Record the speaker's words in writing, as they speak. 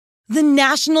The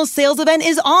national sales event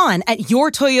is on at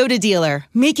your Toyota dealer,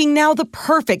 making now the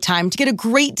perfect time to get a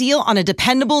great deal on a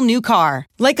dependable new car.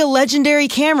 Like a legendary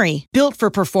Camry, built for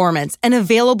performance and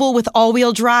available with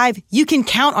all-wheel drive, you can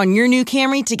count on your new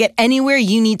Camry to get anywhere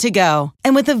you need to go.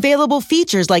 And with available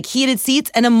features like heated seats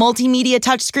and a multimedia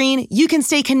touchscreen, you can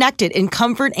stay connected in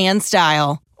comfort and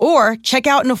style. Or check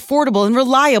out an affordable and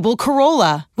reliable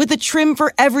Corolla with a trim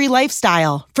for every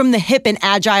lifestyle, from the hip and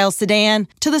agile sedan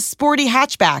to the sporty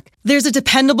hatchback. There's a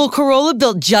dependable Corolla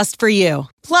built just for you.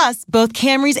 Plus, both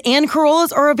Camrys and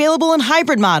Corollas are available in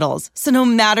hybrid models, so no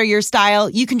matter your style,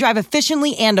 you can drive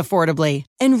efficiently and affordably.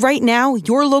 And right now,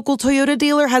 your local Toyota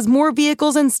dealer has more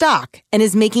vehicles in stock and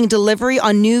is making delivery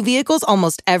on new vehicles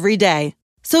almost every day.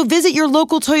 So visit your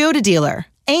local Toyota dealer.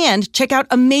 And check out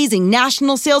amazing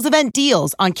national sales event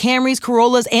deals on Camrys,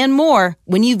 Corollas, and more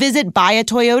when you visit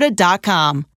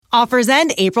buyatoyota.com. Offers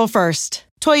end April 1st.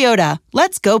 Toyota,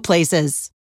 let's go places.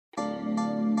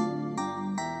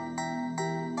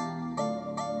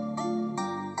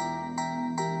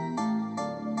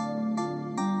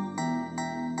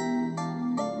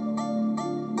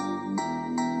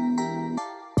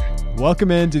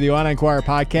 Welcome into the Illini Inquirer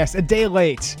podcast, a day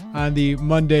late on the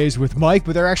Mondays with Mike,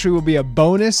 but there actually will be a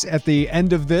bonus at the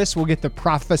end of this. We'll get the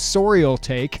professorial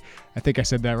take. I think I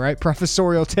said that right.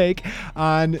 Professorial take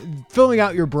on filling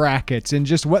out your brackets and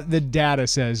just what the data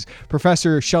says.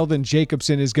 Professor Sheldon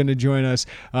Jacobson is going to join us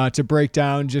to break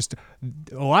down just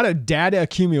a lot of data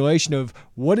accumulation of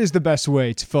what is the best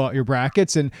way to fill out your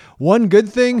brackets. And one good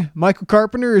thing, Michael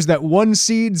Carpenter, is that 1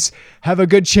 seeds have a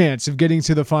good chance of getting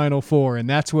to the Final Four. And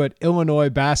that's what Illinois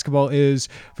basketball is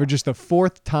for just the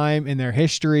 4th time in their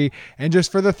history. And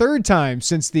just for the 3rd time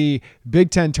since the Big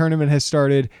Ten tournament has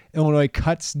started, Illinois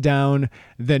cuts down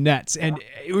the nets. And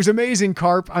it was amazing,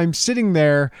 Carp. I'm sitting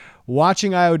there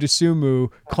watching Ayo Dosunmu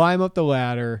climb up the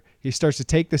ladder. He starts to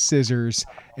take the scissors,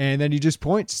 and then he just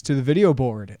points to the video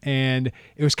board. And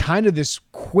it was kind of this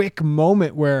quick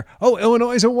moment where, oh,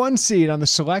 Illinois is a 1 seed on the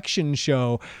selection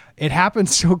show. It happened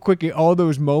so quickly, all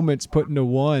those moments put into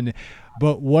one.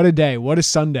 But what a day, what a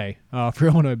Sunday for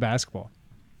Illinois basketball.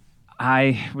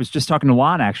 I was just talking to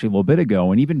Juan actually a little bit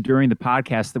ago, and even during the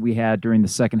podcast that we had during the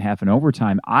second half and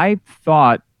overtime, I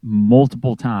thought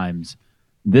multiple times,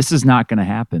 this is not going to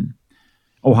happen.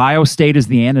 Ohio State is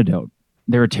the antidote.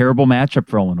 They're a terrible matchup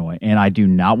for Illinois, and I do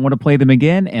not want to play them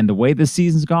again. And the way this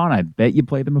season's gone, I bet you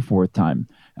play them a 4th time.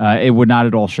 It would not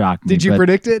at all shock me. Did you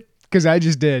predict it? Because I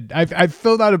just did. I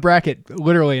filled out a bracket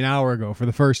literally an hour ago for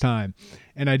the first time,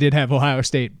 and I did have Ohio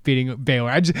State beating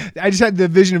Baylor. I just had the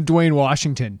vision of Dwayne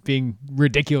Washington being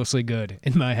ridiculously good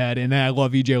in my head, and I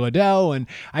love E.J. Liddell, and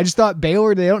I just thought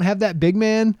Baylor, they don't have that big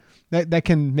man that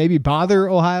can maybe bother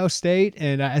Ohio State,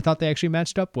 and I thought they actually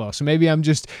matched up well. So maybe I'm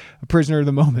just a prisoner of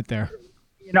the moment there.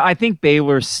 You know, I think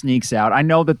Baylor sneaks out. I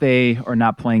know that they are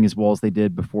not playing as well as they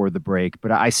did before the break,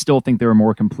 but I still think they're a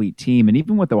more complete team. And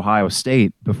even with Ohio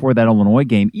State, before that Illinois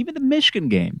game, even the Michigan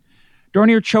game, darn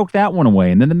near choked that one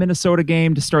away. And then the Minnesota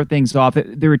game to start things off.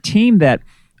 They're a team that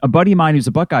a buddy of mine who's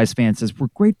a Buckeyes fan says, we're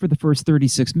great for the first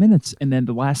 36 minutes, and then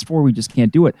the last 4, we just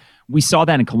can't do it. We saw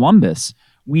that in Columbus.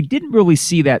 We didn't really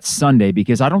see that Sunday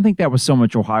because I don't think that was so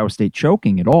much Ohio State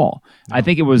choking at all. No. I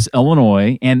think it was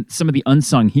Illinois and some of the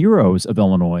unsung heroes of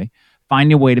Illinois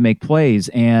finding a way to make plays.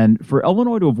 And for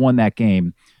Illinois to have won that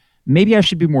game, maybe I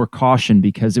should be more cautioned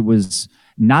because it was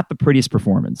not the prettiest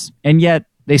performance. And yet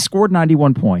they scored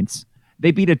 91 points. They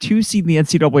beat a 2 seed in the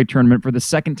NCAA tournament for the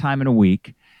 2nd time in a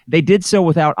week. They did so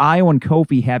without Ayo and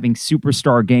Kofi having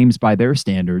superstar games by their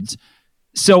standards.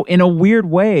 So in a weird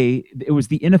way, it was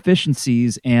the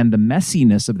inefficiencies and the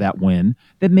messiness of that win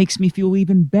that makes me feel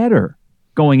even better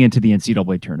going into the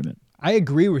NCAA tournament. I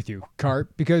agree with you,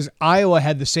 Cart, because Iowa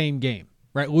had the same game,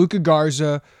 right? Luka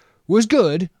Garza was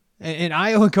good, and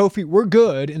Ayo and Kofi were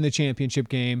good in the championship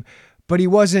game, but he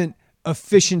wasn't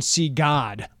efficiency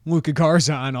god Luka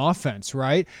Garza on offense,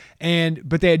 right?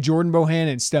 But they had Jordan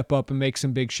Bohannon step up and make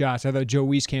some big shots. I thought Joe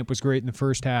Wieskamp was great in the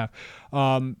first half.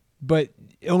 But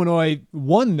Illinois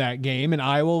won that game and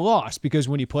Iowa lost because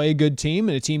when you play a good team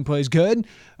and a team plays good,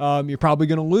 you're probably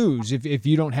going to lose if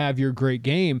you don't have your great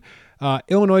game.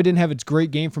 Illinois didn't have its great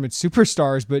game from its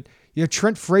superstars, but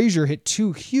Trent Frazier hit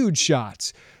 2 huge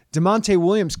shots. DeMonte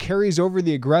Williams carries over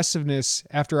the aggressiveness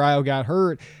after Ayo got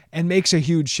hurt and makes a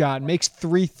huge shot, makes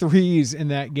 3 threes in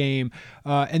that game.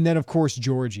 And then, of course,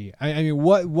 Georgie. I mean,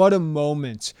 what a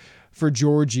moment for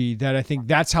Georgie that I think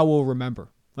that's how we'll remember.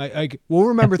 Like we'll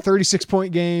remember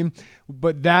 36-point game,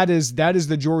 but that is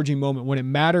the Georgie moment when it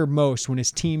mattered most, when his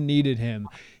team needed him.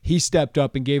 he stepped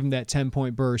up and gave him that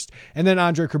 10-point burst. And then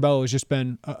Andre Curbelo has just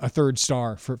been a third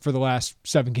star for the last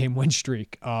 7-game win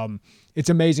streak. It's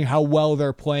amazing how well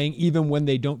they're playing, even when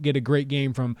they don't get a great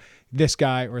game from this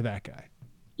guy or that guy.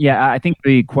 Yeah, I think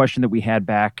the question that we had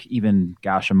back even,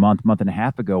 a month and a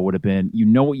half ago would have been,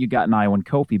 what you got in Ayo and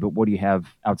Kofi, but what do you have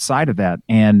outside of that?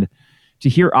 And to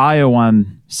hear Ayo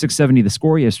on 670 The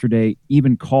Score yesterday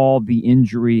even call the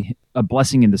injury a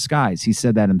blessing in disguise. He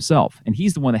said that himself. And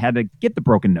he's the one that had to get the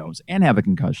broken nose and have a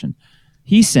concussion.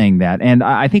 He's saying that. And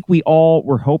I think we all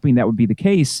were hoping that would be the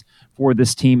case for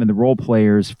this team and the role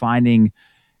players finding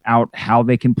out how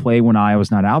they can play when Ayo is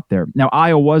not out there. Now,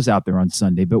 Ayo was out there on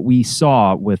Sunday, but we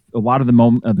saw with a lot of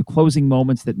the closing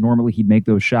moments that normally he'd make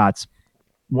those shots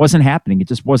wasn't happening. It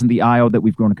just wasn't the Ayo that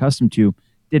we've grown accustomed to.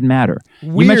 Didn't matter.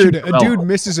 Weird. A dude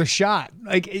misses a shot.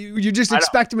 Like, you just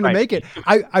expect him to make it.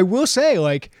 I will say,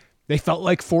 like, they felt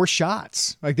like 4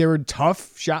 shots. Like, they were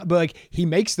tough shots, but like he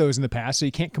makes those in the past, so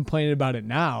you can't complain about it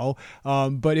now.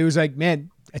 But it was like, man,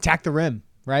 attack the rim.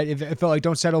 Right? It felt like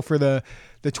don't settle for the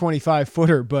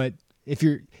 25-footer, but if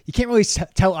you can't really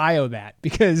tell Ayo that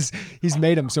because he's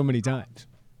made them so many times.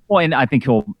 Well, and I think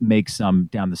he'll make some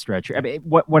down the stretch. I mean,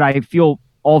 what I feel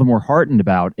all the more heartened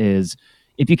about is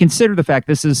if you consider the fact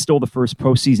this is still the first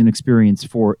postseason experience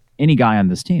for any guy on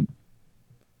this team,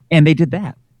 and they did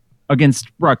that against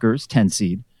Rutgers, 10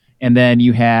 seed. And then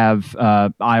you have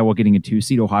Iowa getting a 2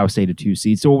 seed, Ohio State a 2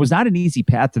 seed. So it was not an easy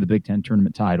path to the Big Ten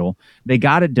tournament title. They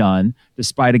got it done,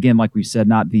 despite, again, like we said,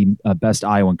 not the best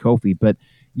Iowa and Kofi. But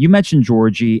you mentioned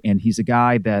Giorgi, and he's a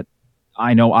guy that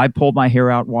I know I pulled my hair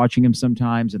out watching him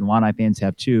sometimes, and Illini fans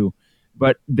have too.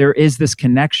 But there is this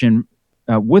connection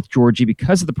with Giorgi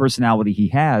because of the personality he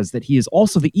has that he is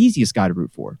also the easiest guy to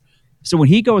root for. So when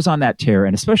he goes on that tear,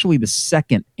 and especially the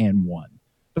second and one,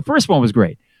 the first one was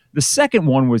great. The second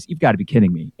one was, you've got to be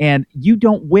kidding me. And you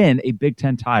don't win a Big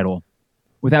Ten title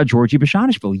without Giorgi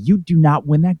Bezhanishvili. You do not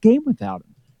win that game without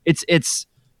him. It's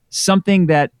something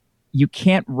that you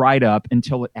can't write up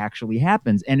until it actually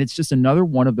happens. And it's just another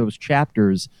one of those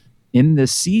chapters in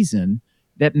this season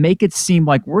that make it seem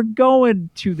like we're going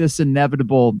to this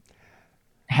inevitable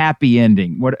happy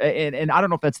ending. And I don't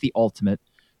know if that's the ultimate,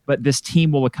 but this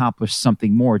team will accomplish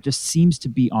something more. It just seems to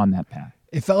be on that path.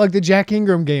 It felt like the Jack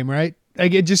Ingram game, right?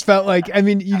 Like it just felt like, I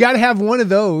mean, you got to have one of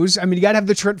those. I mean, you got to have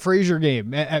the Trent Frazier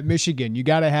game at Michigan. You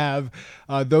got to have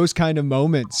those kind of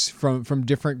moments from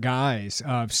different guys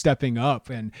stepping up.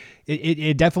 And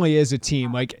it definitely is a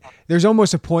team. Like there's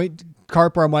almost a point,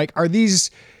 Carp, where I'm like, are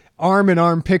these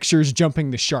arm-in-arm pictures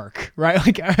jumping the shark, right?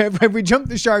 Like if we jump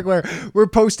the shark, where we're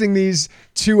posting these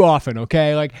too often,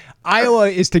 okay? Like Iowa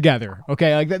is together,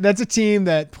 okay? Like that's a team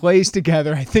that plays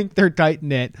together. I think they're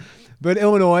tight-knit. But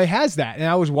Illinois has that. And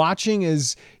I was watching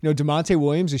as, DeMonte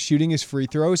Williams is shooting his free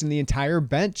throws and the entire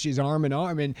bench is arm in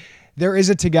arm. And there is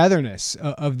a togetherness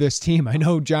of this team. I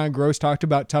know John Gross talked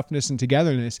about toughness and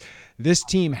togetherness. This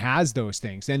team has those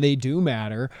things and they do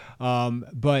matter.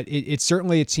 But it's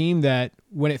certainly a team that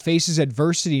when it faces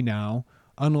adversity now,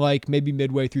 unlike maybe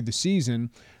midway through the season,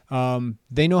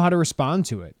 they know how to respond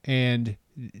to it. And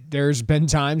there's been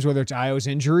times, whether it's Iowa's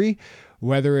injury,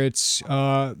 whether it's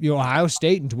Ohio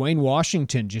State and Dwayne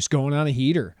Washington just going on a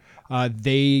heater,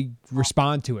 they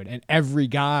respond to it. And every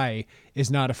guy is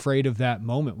not afraid of that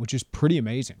moment, which is pretty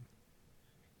amazing.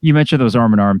 You mentioned those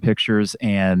arm-in-arm pictures,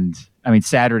 and I mean,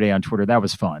 Saturday on Twitter, that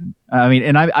was fun. I mean,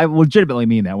 and I legitimately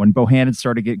mean that. When Bohannon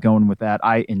started to get going with that,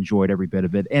 I enjoyed every bit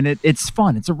of it. And it's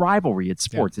fun. It's a rivalry. It's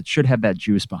sports. Yeah. It should have that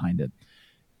juice behind it.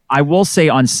 I will say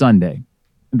on Sunday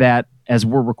that as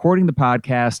we're recording the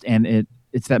podcast and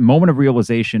it's that moment of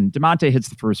realization, DeMonte hits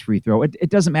the first free throw. It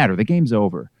doesn't matter. The game's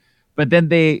over. But then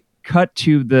they cut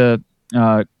to the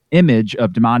image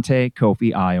of DeMonte,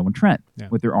 Kofi, Ayo, and Trent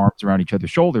with their arms around each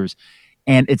other's shoulders.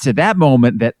 And it's at that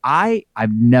moment that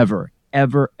I've never,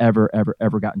 ever, ever, ever,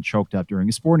 ever gotten choked up during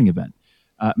a sporting event.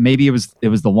 Maybe it was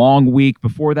the long week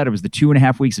before that. It was the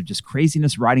 2.5 weeks of just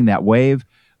craziness riding that wave.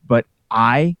 But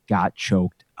I got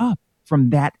choked up from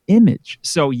that image.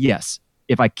 So yes,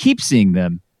 if I keep seeing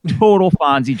them, total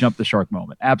Fonzie jump the shark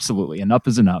moment. Absolutely. Enough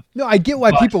is enough. No, I get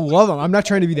why people love them. I'm not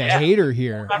trying to be the hater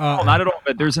here. Not at all.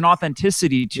 But there's an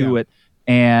authenticity to it.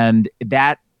 And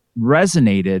that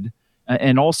resonated.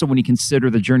 And also when you consider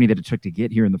the journey that it took to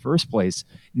get here in the first place,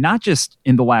 not just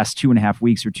in the last 2.5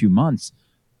 weeks or 2 months,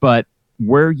 but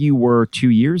where you were 2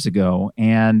 years ago.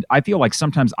 And I feel like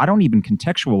sometimes I don't even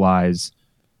contextualize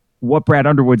what Brad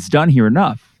Underwood's done here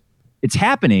enough. It's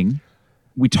happening.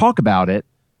 We talk about it.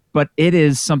 But it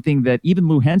is something that even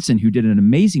Lou Henson, who did an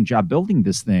amazing job building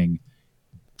this thing,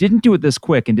 didn't do it this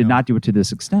quick and did not do it to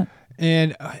this extent.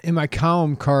 And in my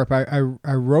column, Carp, I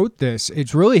wrote this.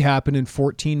 It's really happened in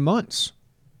 14 months,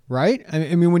 right?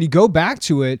 I mean, when you go back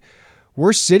to it,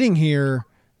 we're sitting here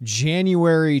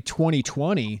January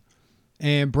 2020,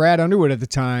 and Brad Underwood at the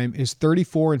time is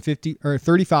 35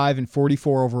 and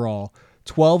 44 overall,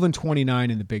 12 and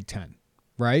 29 in the Big Ten,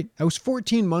 right? That was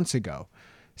 14 months ago.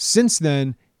 Since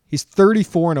then, he's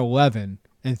 34 and 11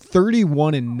 and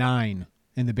 31 and 9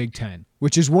 in the Big Ten,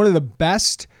 which is one of the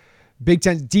best Big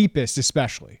Ten, deepest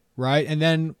especially, right? And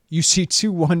then you see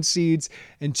 2 1 seeds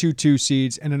and 2 2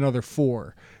 seeds and another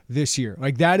 4 this year.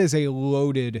 Like, that is a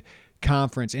loaded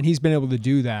conference, and he's been able to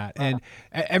do that. And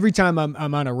every time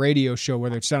I'm on a radio show,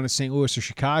 whether it's down in St. Louis or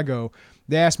Chicago,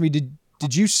 they ask me,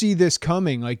 did you see this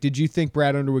coming? Like, did you think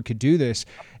Brad Underwood could do this?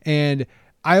 And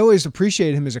I always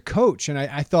appreciated him as a coach, and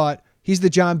I thought, he's the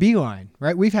John Beilein,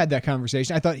 right? We've had that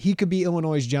conversation. I thought he could be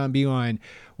Illinois' John Beilein,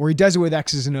 where he does it with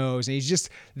X's and O's, and he's just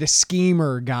the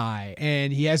schemer guy,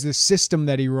 and he has this system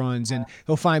that he runs, and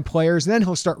he'll find players, and then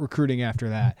he'll start recruiting after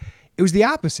that. It was the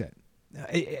opposite.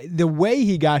 The way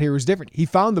he got here was different. He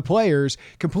found the players,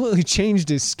 completely changed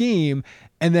his scheme,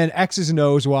 and then X's and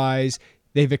O's wise,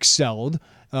 they've excelled.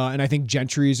 And I think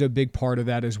Gentry is a big part of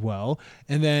that as well.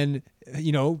 And then,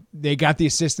 they got the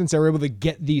assistants. They were able to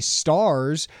get these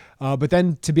stars, but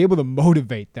then to be able to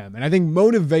motivate them. And I think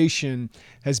motivation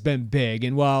has been big.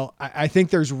 And while I think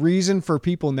there's reason for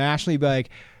people nationally to be like,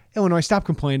 Illinois, stop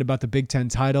complaining about the Big Ten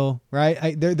title,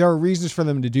 right? There are reasons for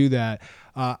them to do that.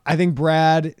 I think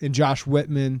Brad and Josh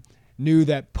Whitman knew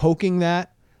that poking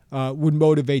that would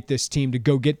motivate this team to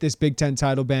go get this Big Ten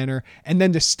title banner, and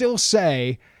then to still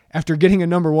say, after getting a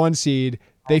number 1 seed,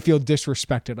 they feel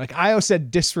disrespected. Like Io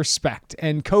said, disrespect.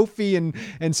 And Kofi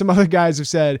and some other guys have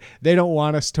said they don't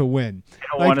want us to win. They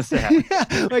don't want us to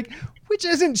have. Yeah, which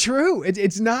isn't true.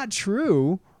 It's not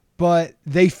true, but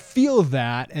they feel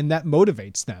that, and that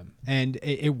motivates them. And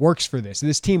it works for this.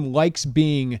 This team likes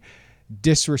being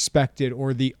disrespected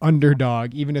or the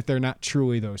underdog, even if they're not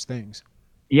truly those things.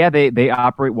 Yeah, they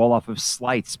operate well off of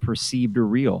slights, perceived or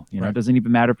real. Right. It doesn't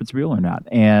even matter if it's real or not.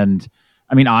 And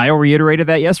I mean, Io reiterated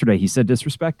that yesterday. He said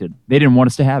disrespected. They didn't want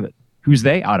us to have it. Who's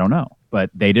they? I don't know. But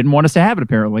they didn't want us to have it,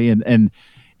 apparently. And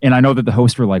I know that the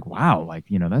hosts were like, wow,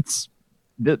 that's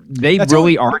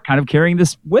really are kind of carrying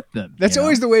this with them. That's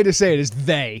always the way to say it, is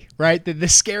they, right? The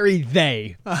scary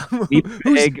they.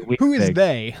 Who is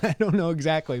they? I don't know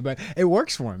exactly, but it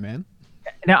works for him, man.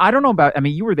 Now, I don't know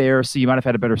you were there, so you might have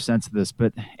had a better sense of this,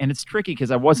 and it's tricky because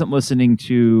I wasn't listening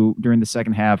to, during the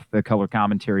second half, the color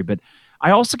commentary, but I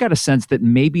also got a sense that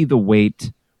maybe the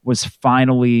weight was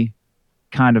finally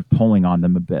kind of pulling on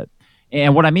them a bit.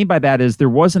 And what I mean by that is there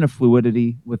wasn't a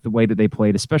fluidity with the way that they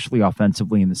played, especially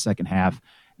offensively in the second half.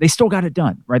 They still got it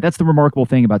done, right? That's the remarkable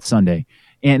thing about Sunday.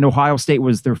 And Ohio State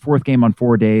was their 4th game on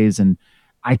 4 days. And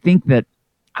I think that,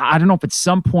 I don't know if at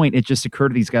some point it just occurred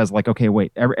to these guys like, okay,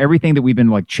 wait, everything that we've been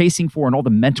like chasing for and all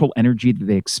the mental energy that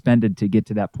they expended to get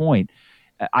to that point,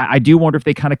 I do wonder if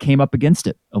they kind of came up against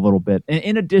it a little bit,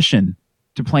 in addition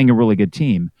to playing a really good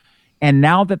team. And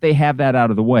now that they have that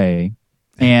out of the way,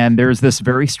 and there's this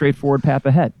very straightforward path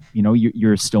ahead,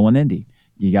 you're still in Indy.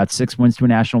 You got 6 wins to a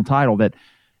national title. That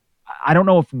I don't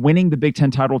know if winning the Big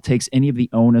Ten title takes any of the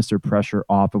onus or pressure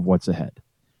off of what's ahead,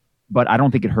 but I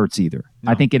don't think it hurts either.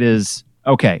 No. I think it is,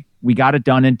 okay, we got it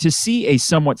done. And to see a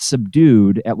somewhat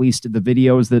subdued, at least the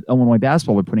videos that Illinois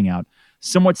basketball are putting out,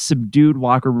 somewhat subdued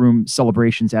locker room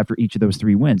celebrations after each of those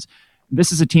 3 wins.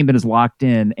 This is a team that is locked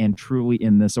in and truly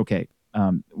in this,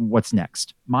 what's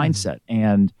next mindset.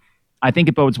 And I think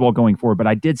it bodes well going forward, but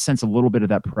I did sense a little bit of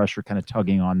that pressure kind of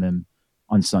tugging on them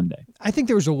on Sunday. I think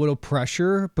there was a little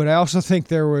pressure, but I also think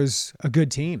there was a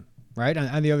good team, right?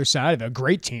 On the other side of it, a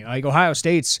great team. Like Ohio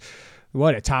State's,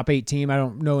 a top 8 team. I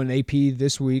don't know an AP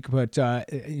this week, but,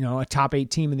 a top 8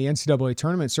 team in the NCAA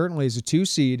tournament certainly is a 2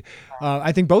 seed.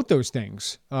 I think both those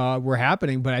things were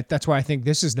happening, but that's why I think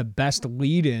this is the best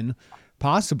lead-in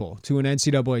possible to an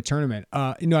NCAA tournament.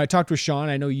 I talked with Sean,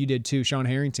 I know you did too, Sean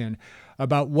Harrington,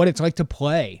 about what it's like to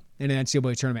play in an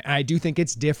NCAA tournament. And I do think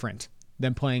it's different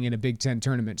than playing in a Big Ten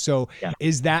tournament. So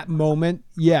Is that moment?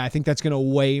 Yeah, I think that's going to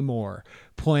weigh more.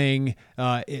 Playing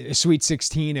a Sweet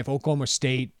 16 if Oklahoma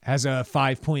State has a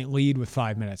 5-point lead with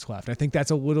 5 minutes left. I think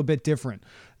that's a little bit different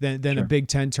than a Big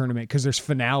Ten tournament because there's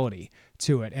finality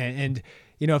to it. And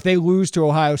if they lose to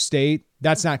Ohio State,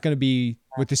 that's not going to be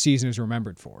what the season is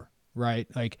remembered for, right?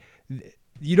 Like,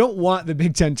 you don't want the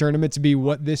Big Ten tournament to be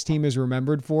what this team is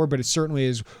remembered for, but it certainly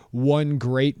is one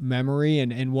great memory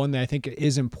and one that I think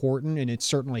is important, and it's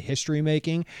certainly history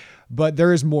making. But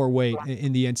there is more weight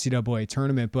in the NCAA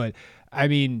tournament. But I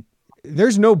mean,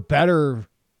 there's no better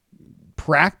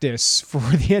practice for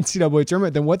the NCAA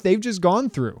tournament than what they've just gone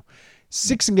through.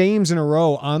 6 games in a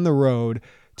row on the road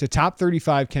to top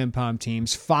 35 KenPom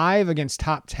teams, 5 against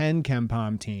top 10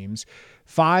 KenPom teams,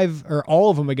 5 or all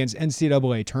of them against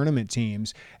NCAA tournament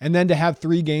teams, and then to have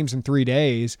 3 games in 3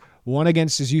 days, one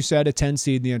against, as you said, a 10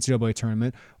 seed in the NCAA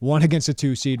tournament, one against a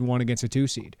 2 seed, one against a 2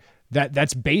 seed.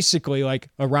 That's basically like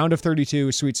a round of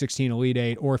 32, Sweet 16, Elite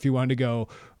 8, or if you wanted to go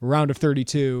round of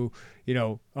 32,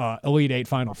 Elite 8,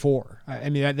 Final 4. I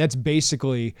mean, that's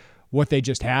basically what they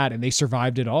just had, and they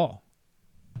survived it all.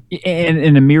 And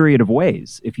in a myriad of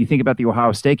ways. If you think about the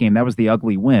Ohio State game, that was the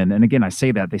ugly win. And again, I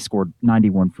say that they scored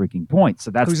 91 freaking points.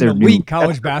 So that's it was their an elite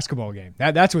college basketball game.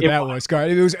 That's what that was, Scott.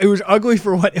 It was ugly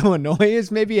for what Illinois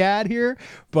has maybe had here,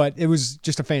 but it was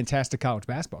just a fantastic college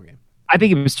basketball game. I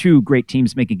think it was 2 great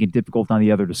teams making it difficult on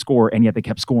the other to score, and yet they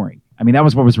kept scoring. I mean, that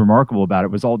was what was remarkable about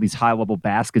it, was all these high-level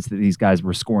baskets that these guys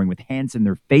were scoring with hands in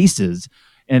their faces.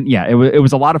 And yeah, it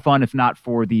was a lot of fun, if not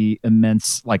for the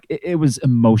immense, it was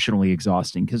emotionally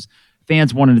exhausting because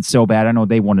fans wanted it so bad. I know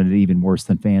they wanted it even worse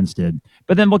than fans did.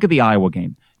 But then look at the Iowa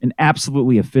game. An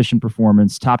absolutely efficient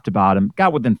performance, top to bottom.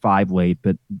 Got within 5 late,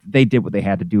 but they did what they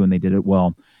had to do, and they did it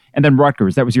well. And then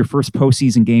Rutgers, that was your first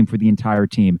postseason game for the entire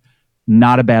team.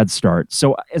 Not a bad start.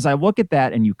 So as I look at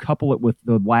that and you couple it with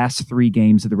the last 3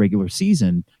 games of the regular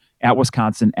season, at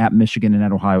Wisconsin, at Michigan, and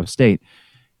at Ohio State,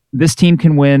 this team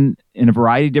can win in a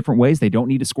variety of different ways. They don't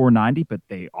need to score 90, but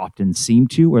they often seem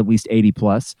to, or at least 80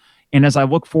 plus. And as I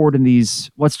look forward in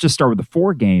these, let's just start with the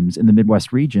 4 games in the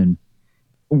Midwest region,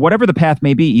 whatever the path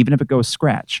may be, even if it goes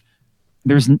scratch,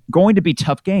 there's going to be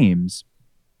tough games.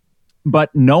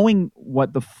 But knowing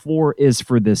what the floor is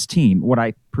for this team, what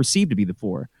I perceive to be the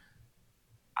floor,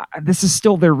 this is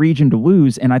still their region to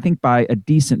lose. And I think by a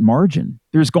decent margin,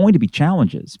 there's going to be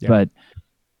challenges, but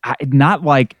not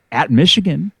like at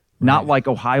Michigan. Not like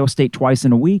Ohio State twice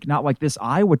in a week, not like this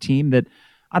Iowa team that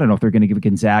I don't know if they're going to give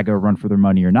Gonzaga a run for their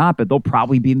money or not, but they'll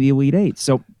probably be in the Elite 8.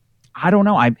 So I don't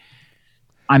know.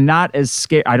 I'm not as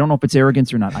scared. I don't know if it's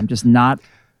arrogance or not. I'm just not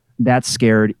that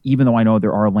scared, even though I know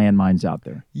there are landmines out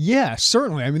there. Yeah,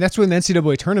 certainly. I mean, that's what an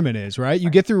NCAA tournament is, right? You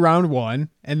get through round 1,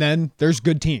 and then there's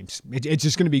good teams. It's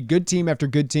just going to be good team after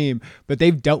good team, but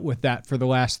they've dealt with that for the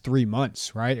last 3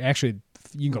 months, right? Actually,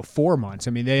 you can go 4 months.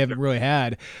 I mean, they haven't really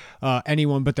had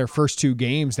anyone but their first 2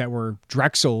 games that were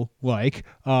Drexel-like.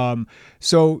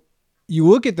 So you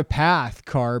look at the path,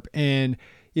 Carp, and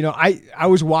I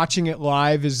was watching it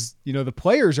live as, the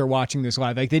players are watching this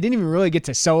live. Like, they didn't even really get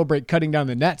to celebrate cutting down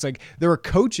the nets. Like, there were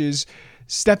coaches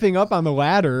stepping up on the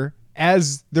ladder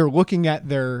as they're looking at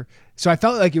their. So I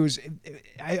felt like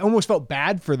I almost felt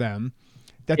bad for them.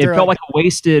 It felt like a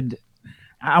wasted.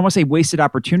 I want to say wasted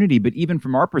opportunity, but even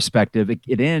from our perspective,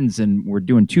 it ends and we're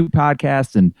doing 2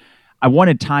 podcasts and I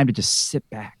wanted time to just sit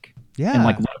back and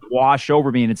let it wash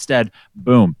over me. And instead,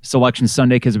 boom, Selection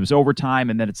Sunday, because it was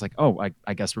overtime. And then it's like, oh,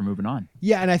 I guess we're moving on.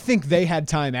 Yeah. And I think they had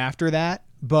time after that.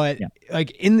 But like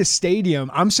in the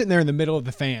stadium, I'm sitting there in the middle of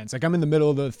the fans. Like I'm in the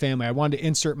middle of the family. I wanted to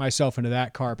insert myself into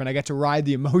that, Carp, and I got to ride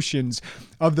the emotions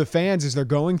of the fans as they're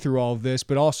going through all of this,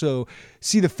 but also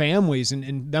see the families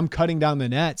and them cutting down the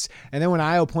nets. And then when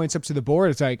Iowa points up to the board,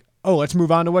 it's like, oh, let's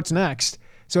move on to what's next.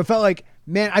 So it felt like,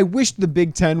 man, I wish the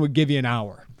Big Ten would give you an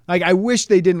hour. Like, I wish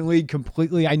they didn't lead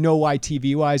completely. I know why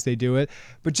TV-wise they do it,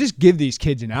 but just give these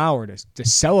kids an hour to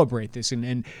celebrate this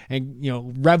and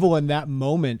revel in that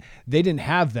moment. They didn't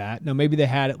have that. Now, maybe they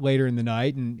had it later in the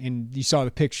night, and you saw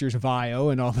the pictures of Io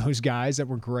and all those guys that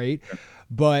were great.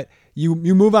 But you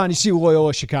move on, you see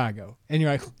Loyola Chicago, and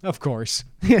you're like, of course,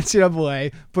 the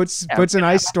NCAA puts a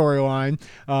nice storyline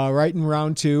right in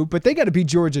round 2, but they got to beat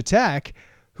Georgia Tech,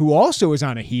 who also is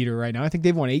on a heater right now. I think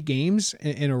they've won 8 games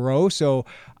in a row. So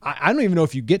I don't even know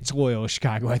if you get to Loyola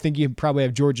Chicago. I think you probably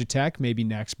have Georgia Tech maybe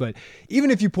next. But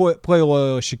even if you play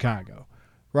Loyola Chicago,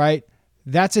 right,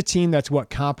 that's a team that's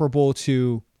comparable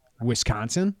to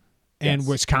Wisconsin. And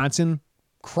Wisconsin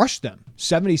crushed them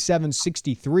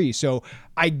 77-63. So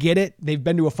I get it. They've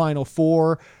been to a Final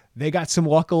Four. They got some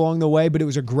luck along the way, but it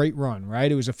was a great run,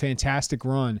 right? It was a fantastic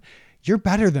run. You're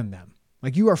better than them.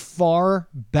 Like, you are far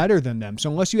better than them. So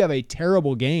unless you have a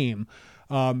terrible game,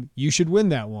 you should win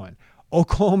that one.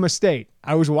 Oklahoma State.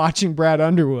 I was watching Brad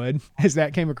Underwood as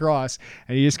that came across,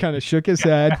 and he just kind of shook his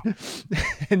head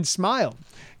and smiled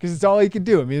because it's all he could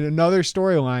do. I mean, another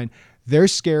storyline. They're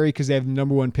scary because they have the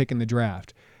number 1 pick in the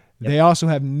draft. They also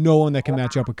have no one that can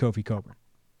match up with Kofi Cockburn.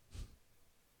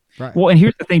 Right. Well, and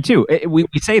here's the thing, too. We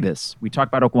say this. We talk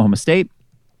about Oklahoma State.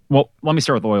 Well, let me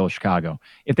start with Loyola Chicago.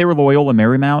 If they were Loyola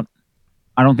Marymount,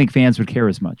 I don't think fans would care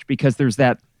as much because there's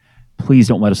that, please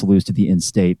don't let us lose to the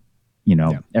in-state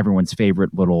everyone's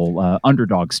favorite little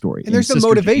underdog story. And there's the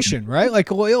motivation, right?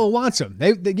 Like Loyola wants them.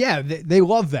 They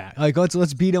love that. Like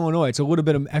let's beat Illinois. It's a little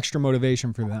bit of extra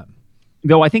motivation for them.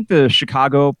 Though I think the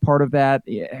Chicago part of that,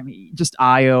 just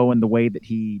Ayo and the way that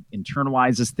he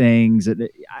internalizes things,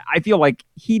 I feel like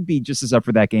he'd be just as up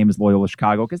for that game as Loyola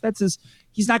Chicago, because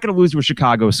he's not going to lose to a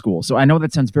Chicago school. So I know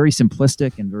that sounds very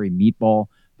simplistic and very meatball,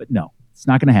 but no, it's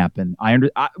not going to happen.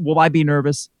 Will I be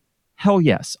nervous? Hell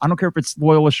yes. I don't care if it's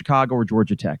Loyola Chicago or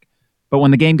Georgia Tech. But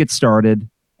when the game gets started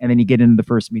and then you get into the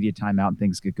first media timeout and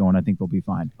things get going, I think they'll be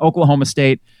fine. Oklahoma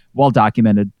State, well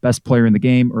documented, best player in the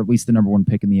game, or at least the number one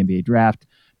pick in the NBA draft.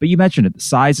 But you mentioned it. The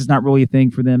size is not really a thing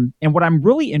for them. And what I'm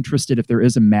really interested, if there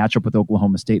is a matchup with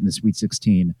Oklahoma State in the Sweet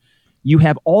 16, you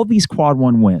have all these quad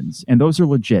one wins, and those are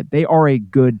legit. They are a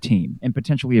good team and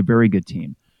potentially a very good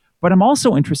team. But I'm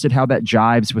also interested how that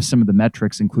jives with some of the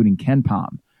metrics, including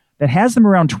KenPom, that has them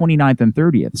around 29th and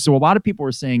 30th. So a lot of people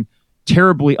are saying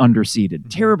terribly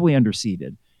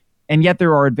underseeded. And yet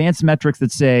there are advanced metrics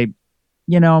that say,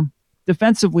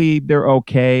 defensively they're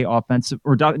okay,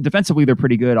 defensively they're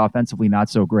pretty good, offensively not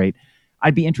so great.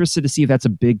 I'd be interested to see if that's a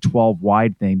Big 12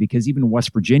 wide thing, because even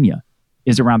West Virginia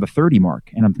is around the 30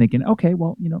 mark. And I'm thinking, okay,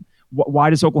 well,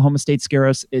 why does Oklahoma State scare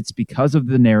us? It's because of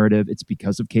the narrative. It's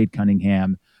because of Cade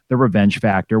Cunningham, the revenge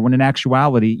factor, when in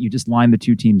actuality, you just line the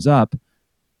two teams up,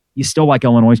 you still like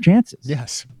Illinois' chances.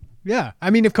 Yes. Yeah. I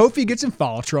mean, if Kofi gets in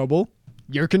foul trouble,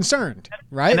 you're concerned,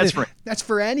 right? And that's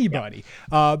for anybody.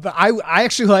 Yeah. But I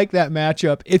actually like that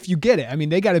matchup if you get it. I mean,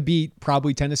 they got to beat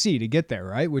probably Tennessee to get there,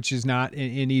 right? Which is not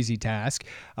an easy task.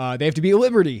 They have to beat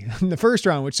Liberty in the first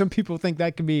round, which some people think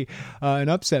that can be an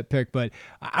upset pick. But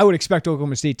I would expect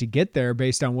Oklahoma State to get there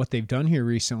based on what they've done here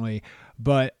recently.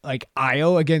 But like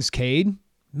Ayo against Cade,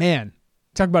 man,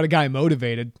 talk about a guy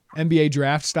motivated. NBA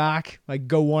draft stock, like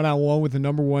go one-on-one with the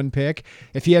number one pick.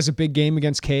 If he has a big game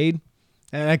against Cade,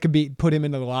 and that could put him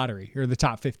into the lottery or the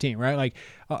top 15, right? Like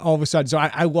all of a sudden. So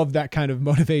I love that kind of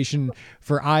motivation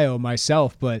for Ayo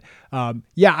myself. But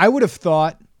I would have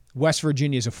thought West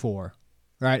Virginia is a 4,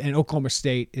 right? And Oklahoma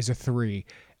State is a 3.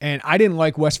 And I didn't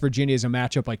like West Virginia as a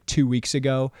matchup like 2 weeks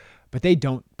ago, but they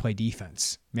don't play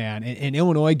defense, man. And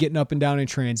Illinois getting up and down in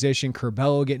transition,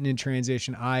 Curbelo getting in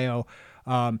transition, Ayo.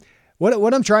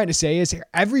 What I'm trying to say is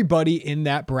everybody in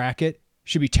that bracket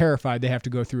should be terrified they have to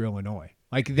go through Illinois.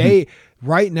 Like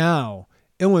right now,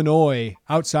 Illinois,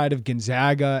 outside of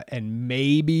Gonzaga and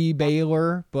maybe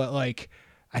Baylor, but like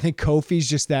I think Kofi's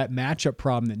just that matchup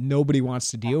problem that nobody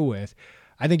wants to deal with.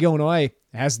 I think Illinois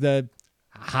has the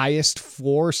highest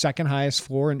floor, second highest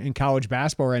floor in college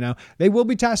basketball right now. They will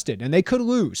be tested, and they could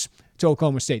lose to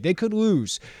Oklahoma State. They could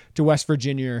lose to West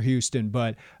Virginia or Houston,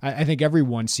 but I think every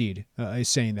one seed is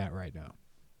saying that right now.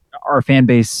 Our fan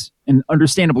base, and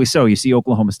understandably so, you see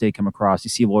Oklahoma State come across, you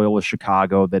see Loyola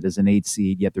Chicago that is an 8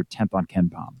 seed, yet they're 10th on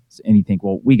KenPom. And you think,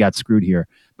 well, we got screwed here.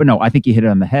 But no, I think you hit it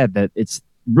on the head that it's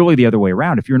really the other way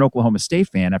around. If you're an Oklahoma State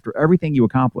fan, after everything you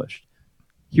accomplished,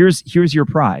 here's your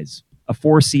prize, a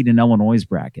 4 seed in Illinois'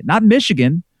 bracket. Not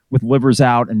Michigan with livers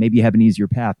out and maybe you have an easier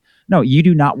path. No, you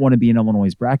do not want to be in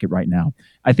Illinois' bracket right now.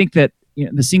 I think that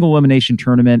the single elimination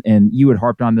tournament, and you had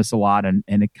harped on this a lot, and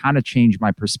it kind of changed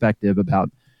my perspective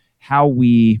about how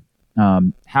we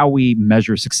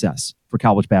measure success for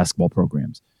college basketball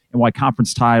programs, and why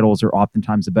conference titles are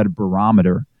oftentimes a better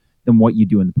barometer than what you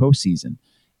do in the postseason.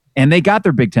 And they got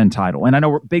their Big Ten title. And I know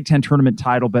we're Big Ten tournament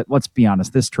title, but let's be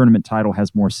honest, this tournament title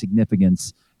has more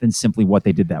significance than simply what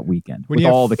they did that weekend. When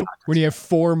you have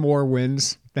 4 more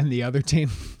wins than the other team.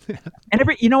 And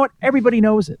you know what? Everybody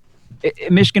knows it.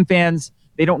 Michigan fans,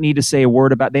 they don't need to say a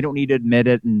word about it. They don't need to admit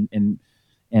it, and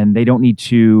they don't need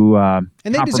to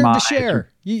and they deserve to share.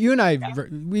 You and I,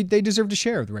 they deserve to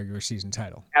share the regular season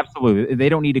title. Absolutely. They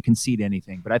don't need to concede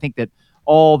anything. But I think that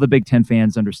all the Big Ten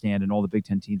fans understand, and all the Big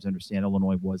Ten teams understand,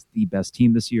 Illinois was the best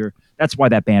team this year. That's why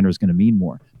that banner is going to mean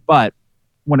more. But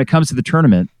when it comes to the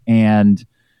tournament and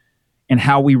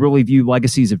how we really view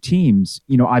legacies of teams,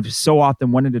 I've so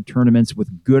often went into tournaments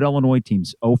with good Illinois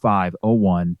teams, 05,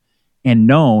 01, and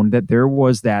known that there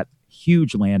was that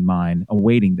huge landmine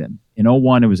awaiting them. In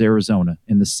 01, it was Arizona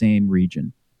in the same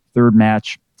region. Third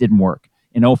match didn't work.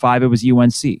 In 05, it was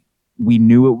UNC. We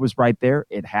knew it was right there.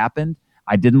 It happened.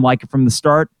 I didn't like it from the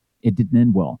start. It didn't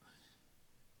end well.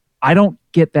 I don't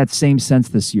get that same sense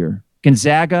this year.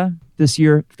 Gonzaga this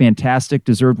year, fantastic,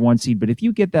 deserved 1 seed. But if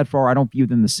you get that far, I don't view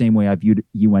them the same way I viewed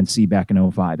UNC back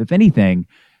in 05. If anything,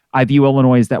 I view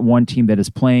Illinois as that one team that is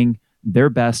playing their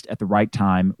best at the right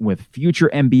time with future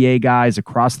NBA guys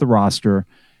across the roster.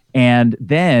 And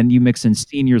then you mix in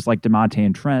seniors like DeMonte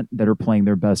and Trent that are playing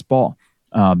their best ball.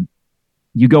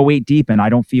 You go 8 deep, and I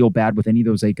don't feel bad with any of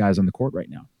those 8 guys on the court right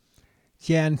now.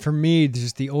 Yeah, and for me,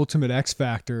 just the ultimate X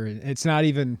factor. It's not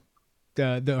even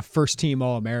the first team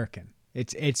All American.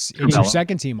 It's your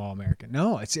second team All American.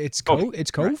 No, it's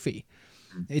Kofi.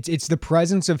 Right. It's the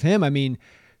presence of him. I mean,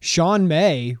 Sean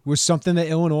May was something that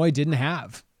Illinois didn't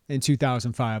have in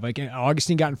 2005. Like,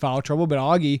 Augustine got in foul trouble, but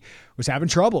Augie was having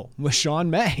trouble with Sean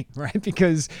May, right?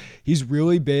 Because he's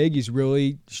really big, he's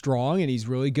really strong, and he's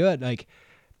really good. Like,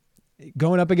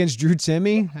 going up against Drew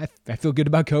Timme, I feel good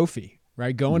about Kofi,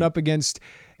 right? Going up against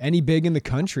any big in the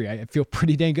country, I feel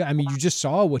pretty dang good. I mean, you just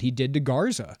saw what he did to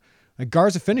Garza. Like,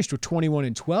 Garza finished with 21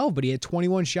 and 12, but he had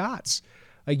 21 shots.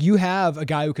 Like, you have a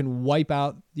guy who can wipe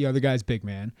out the other guy's big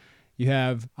man. You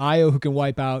have Ayo who can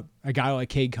wipe out a guy like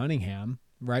Cade Cunningham,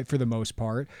 right, for the most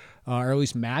part, or at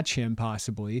least match him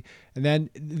possibly. And then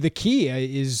the key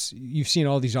is you've seen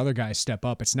all these other guys step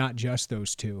up. It's not just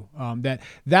those two.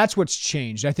 That's what's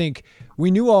changed. I think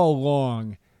we knew all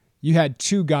along you had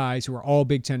two guys who are all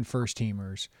Big Ten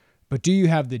first-teamers, but do you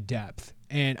have the depth?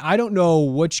 And I don't know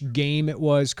which game it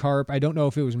was, Carp. I don't know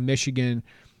if it was Michigan.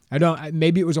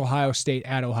 Maybe it was Ohio State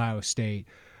at Ohio State.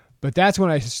 But that's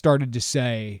when I started to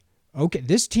say, okay,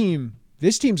 this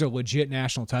team's a legit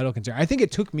national title contender. I think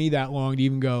it took me that long to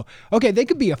even go, okay, they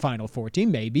could be a Final Four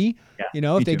team, maybe,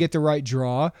 if they get the right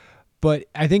draw. But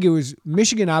I think it was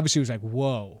Michigan obviously was like,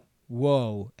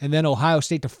 whoa. And then Ohio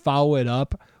State to follow it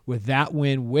up with that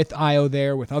win, with Ayo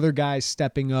there, with other guys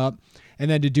stepping up,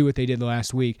 and then to do what they did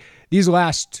last week. These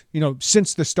last,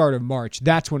 since the start of March,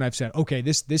 that's when I've said, okay,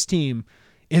 this team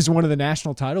is one of the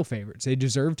national title favorites. They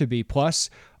deserve to be. Plus,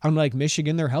 unlike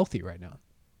Michigan, they're healthy right now.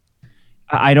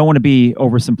 I don't want to be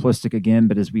oversimplistic again,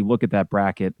 but as we look at that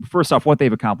bracket, first off, what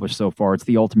they've accomplished so far, it's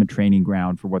the ultimate training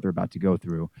ground for what they're about to go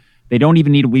through. They don't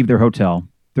even need to leave their hotel.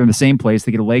 They're in the same place.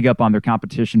 They get a leg up on their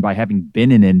competition by having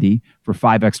been in Indy for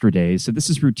 5 extra days. So this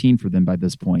is routine for them by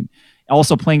this point.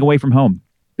 Also playing away from home.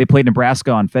 They played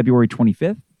Nebraska on February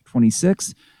 25th,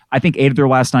 26th. I think 8 of their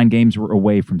last 9 games were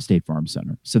away from State Farm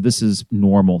Center. So this is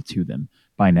normal to them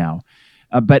by now.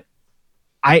 But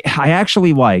I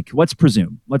actually let's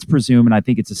presume, and I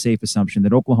think it's a safe assumption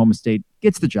that Oklahoma State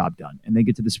gets the job done and they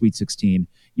get to the Sweet 16.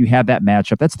 You have that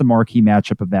matchup. That's the marquee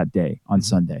matchup of that day on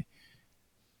Sunday.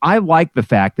 I like the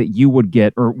fact that you would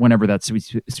get, or whenever that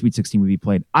Sweet 16 would be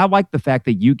played, I like the fact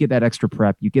that you get that extra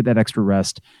prep, you get that extra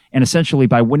rest, and essentially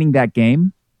by winning that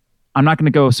game, I'm not going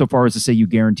to go so far as to say you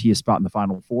guarantee a spot in the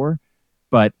Final Four,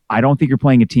 but I don't think you're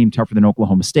playing a team tougher than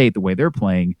Oklahoma State the way they're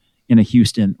playing in a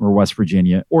Houston or West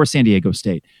Virginia or San Diego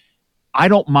State. I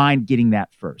don't mind getting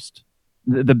that first.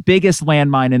 The biggest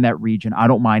landmine in that region, I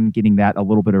don't mind getting that a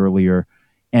little bit earlier.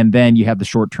 And then you have the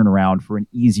short turnaround for an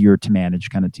easier to manage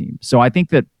kind of team. So I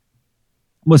think that,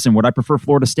 listen, would I prefer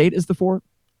Florida State as the 4?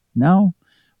 No.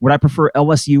 Would I prefer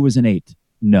LSU as an 8?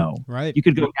 No. Right. You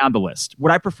could go down the list.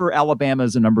 Would I prefer Alabama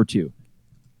as a number 2?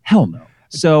 Hell no.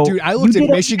 So, dude, I looked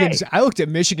at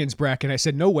Michigan's bracket and I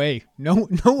said, no way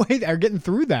they're getting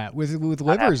through that with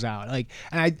Livers out.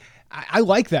 And I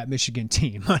like that Michigan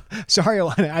team. Sorry,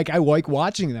 I like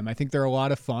watching them. I think they're a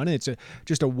lot of fun. It's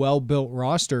just a well-built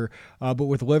roster. But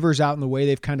with Livers out in the way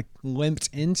they've kind of limped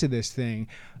into this thing,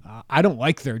 I don't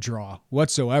like their draw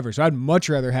whatsoever. So I'd much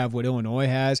rather have what Illinois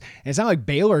has. And it's not like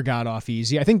Baylor got off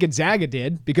easy. I think Gonzaga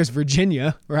did because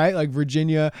Virginia, right? Like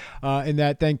Virginia in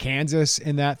that thing, Kansas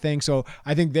in that thing. So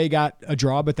I think they got a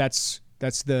draw, but that's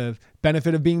the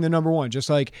benefit of being the number 1. Just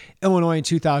like Illinois in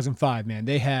 2005, man,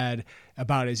 they had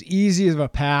about as easy of a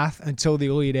path until the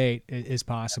Elite 8 is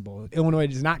possible. Illinois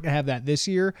is not going to have that this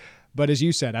year, but as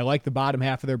you said, I like the bottom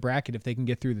half of their bracket if they can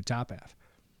get through the top half.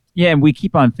 Yeah, and we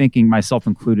keep on thinking, myself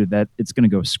included, that it's going to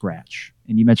go scratch.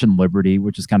 And you mentioned Liberty,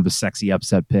 which is kind of a sexy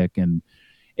upset pick. And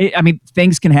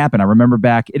things can happen. I remember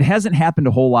back, it hasn't happened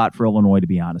a whole lot for Illinois, to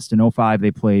be honest. In 2005,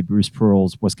 they played Bruce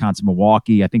Pearl's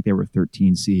Wisconsin-Milwaukee. I think they were a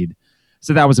 13 seed.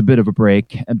 So that was a bit of a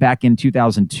break. And back in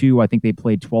 2002, I think they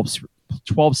played 12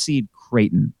 seed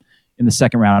Creighton in the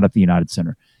second round at the United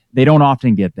Center. They don't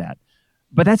often get that.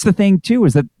 But that's the thing, too,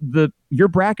 is that your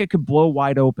bracket could blow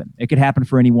wide open. It could happen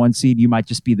for any 1 seed. You might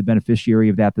just be the beneficiary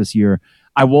of that this year.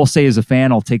 I will say, as a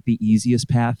fan, I'll take the easiest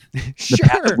path, the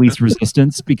path of least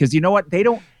resistance, because you know what? They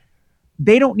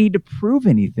don't need to prove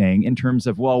anything in terms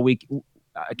of,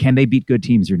 can they beat good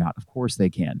teams or not? Of course they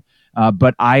can.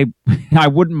 But I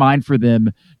wouldn't mind for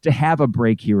them to have a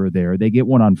break here or there. They get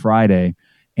one on Friday,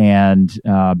 and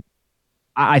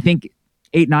I think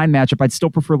 8-9 matchup, I'd still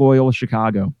prefer Loyola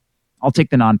Chicago. I'll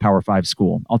take the non-Power 5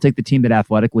 school. I'll take the team that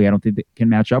athletically I don't think can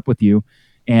match up with you.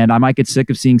 And I might get sick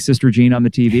of seeing Sister Jean on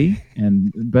the TV.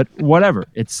 But whatever.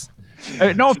 It's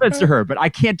no offense to her, but I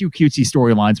can't do cutesy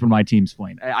storylines when my team's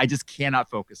playing. I just cannot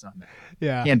focus on that.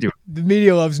 Yeah. Can't do it. The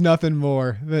media loves nothing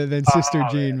more than Sister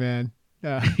Jean, man.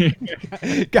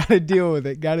 Got to deal with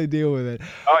it.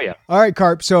 Oh, yeah. All right,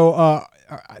 Carp. So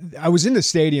I was in the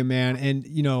stadium, man, and,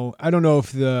 I don't know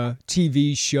if the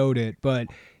TV showed it, but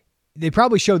they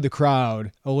probably showed the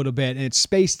crowd a little bit, and it's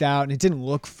spaced out, and it didn't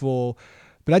look full.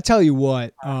 But I tell you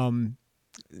what,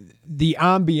 the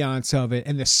ambiance of it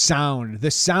and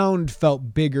the sound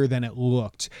felt bigger than it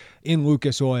looked in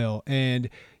Lucas Oil. And,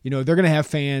 they're going to have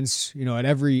fans, at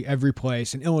every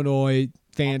place, and Illinois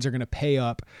fans are going to pay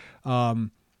up.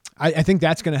 I think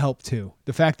that's going to help too.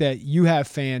 The fact that you have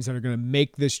fans that are going to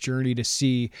make this journey to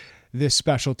see this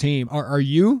special team. Are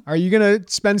you going to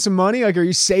spend some money? Like, are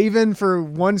you saving for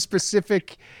one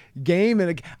specific game?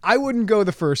 And I wouldn't go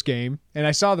the first game, and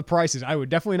I saw the prices. I would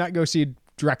definitely not go see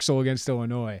Drexel against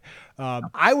Illinois.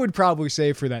 I would probably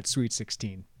save for that Sweet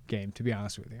 16 game, to be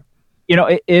honest with you.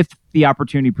 If the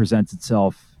opportunity presents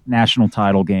itself, national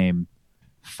title game,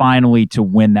 finally to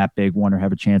win that big one or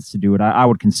have a chance to do it, I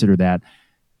would consider that.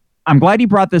 I'm glad you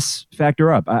brought this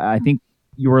factor up. I think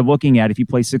you are looking at, if you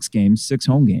play 6 games, 6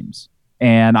 home games.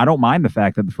 And I don't mind the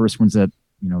fact that the first one's at,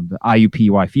 the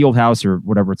IUPUI Fieldhouse or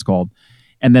whatever it's called.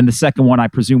 And then the second one, I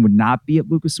presume, would not be at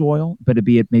Lucas Oil, but it'd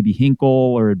be at maybe Hinkle,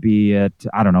 or it'd be at,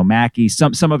 I don't know, Mackey,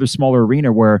 some other smaller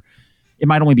arena where it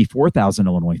might only be 4,000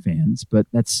 Illinois fans, but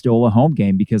that's still a home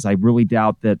game, because I really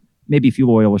doubt that maybe a few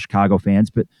Loyola Chicago fans,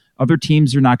 but other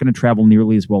teams are not going to travel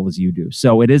nearly as well as you do.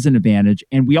 So it is an advantage.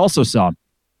 And we also saw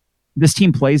this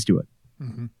team plays to it.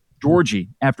 Mm-hmm. Georgie,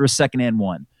 after a 2nd and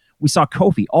 1. We saw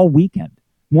Kofi all weekend,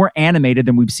 more animated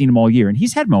than we've seen him all year. And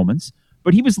he's had moments,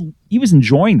 but he was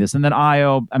enjoying this. And then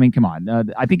Io, I mean, come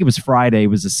on. I think it was Friday. It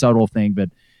was a subtle thing, but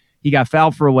he got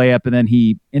fouled for a layup, and then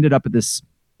he ended up at this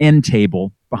end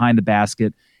table behind the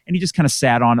basket, and he just kind of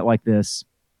sat on it like this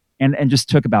and just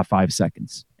took about 5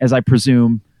 seconds, as I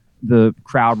presume the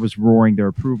crowd was roaring their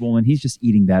approval, and he's just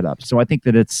eating that up. So I think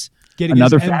that it's getting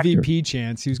another his MVP factor.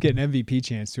 chance. He was getting MVP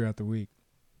chance throughout the week.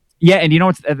 Yeah,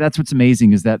 and that's what's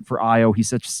amazing, is that for Io, he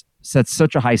sets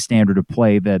such a high standard of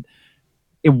play that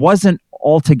it wasn't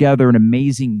altogether an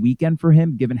amazing weekend for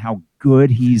him, given how good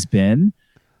he's been.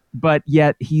 But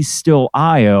yet he's still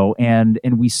Io, and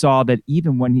we saw that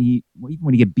even when he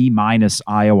get B-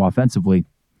 Io offensively,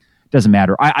 doesn't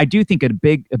matter. I do think a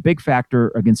big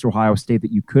factor against Ohio State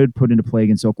that you could put into play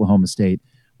against Oklahoma State,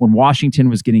 when Washington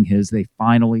was getting his, they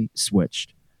finally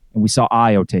switched, and we saw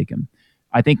Io take him.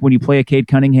 I think when you play a Cade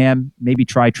Cunningham, maybe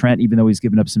try Trent, even though he's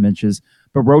given up some inches,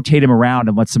 but rotate him around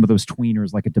and let some of those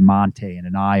tweeners like a DeMonte and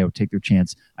an Io take their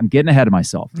chance. I'm getting ahead of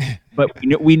myself. But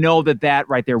we know that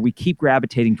right there, we keep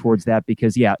gravitating towards that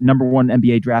because, number 1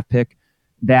 NBA draft pick,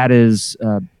 that is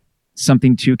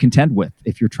something to contend with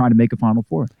if you're trying to make a Final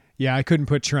Four. Yeah, I couldn't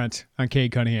put Trent on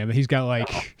Cade Cunningham. He's got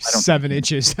like 7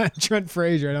 inches on Trent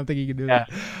Frazier. I don't think he can do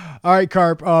that. All right,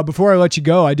 Carp, before I let you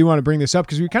go, I do want to bring this up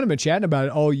because we've kind of been chatting about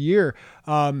it all year.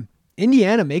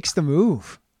 Indiana makes the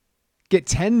move. Get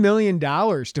 $10 million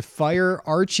to fire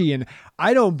Archie, and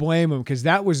I don't blame him because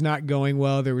that was not going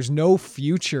well. There was no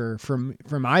future from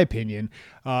my opinion.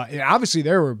 And obviously,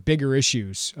 there were bigger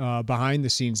issues behind the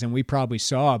scenes than we probably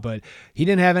saw, but he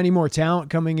didn't have any more talent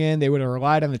coming in. They would have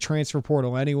relied on the transfer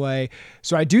portal anyway.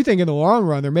 So I do think in the long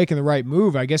run, they're making the right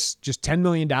move. I guess just $10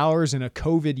 million in a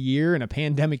COVID year and a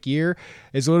pandemic year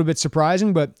is a little bit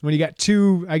surprising, but when you got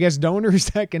 2, I guess, donors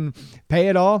that can pay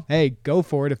it all, hey, go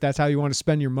for it if that's how you want to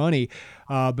spend your money.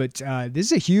 But this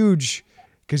is a huge,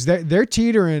 because they're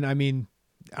teetering, I mean,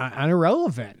 on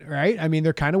irrelevant, right? I mean,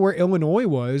 they're kind of where Illinois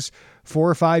was 4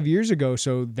 or 5 years ago,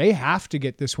 so they have to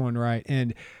get this one right.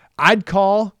 And I'd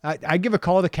give a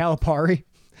call to Calipari,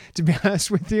 to be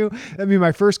honest with you. I mean,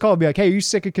 my first call would be like, hey, are you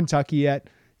sick of Kentucky yet?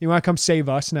 You want to come save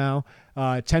us now?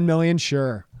 $10 million?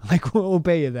 Sure. Like, we'll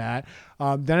pay you that.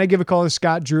 Then I give a call to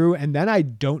Scott Drew, and then I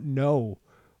don't know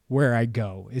where I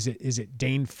go. Is it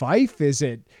Dane Fife? Is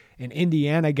it an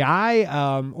Indiana guy?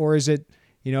 Or is it,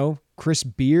 Chris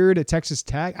Beard at Texas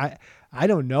Tech? I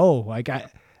don't know. Like,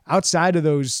 outside of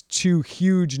those 2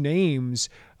 huge names,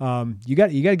 you got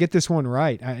to get this one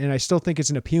right. And I still think it's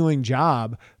an appealing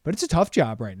job, but it's a tough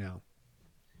job right now.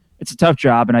 It's a tough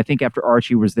job. And I think after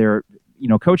Archie was there,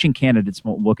 coaching candidates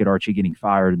won't look at Archie getting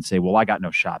fired and say, well, I got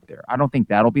no shot there. I don't think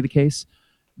that'll be the case.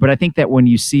 But I think that when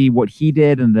you see what he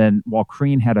did, and then while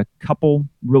Crean had a couple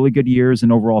really good years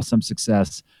and overall some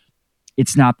success,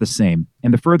 it's not the same.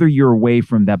 And the further you're away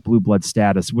from that blue blood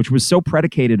status, which was so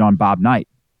predicated on Bob Knight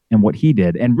and what he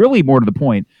did, and really more to the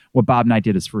point, what Bob Knight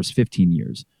did his first 15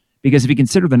 years. Because if you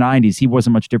consider the 90s, he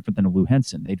wasn't much different than a Lou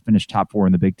Henson. They'd finish top 4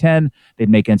 in the Big Ten. They'd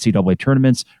make NCAA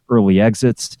tournaments, early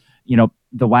exits.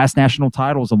 The last national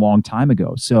title was a long time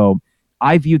ago. So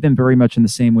I view them very much in the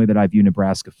same way that I view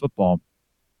Nebraska football,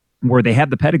 where they had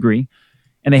the pedigree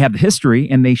and they have the history,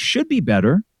 and they should be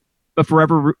better, but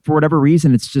for whatever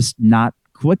reason, it's just not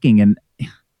clicking. And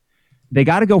they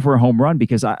got to go for a home run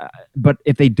but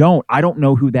if they don't, I don't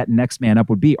know who that next man up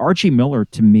would be. Archie Miller,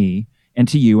 to me and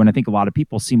to you, and I think a lot of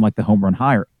people, seem like the home run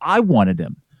hire. I wanted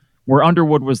him, where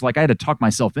Underwood was like, I had to talk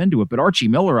myself into it, but Archie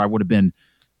Miller, I would have been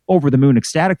over the moon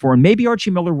ecstatic for, and maybe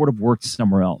Archie Miller would have worked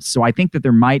somewhere else. So I think that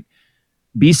there might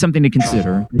be something to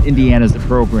consider. Indiana as the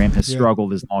program has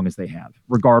struggled as long as they have,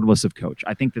 regardless of coach.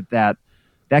 I think that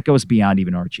goes beyond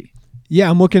even Archie. Yeah,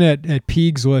 I'm looking at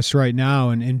Peag's list right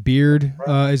now, and Beard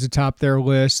is atop their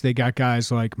list. They got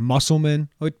guys like Musselman,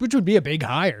 which would be a big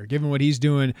hire given what he's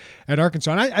doing at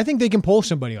Arkansas. And I think they can pull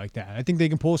somebody like that. I think they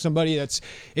can pull somebody that's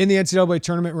in the NCAA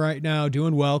tournament right now,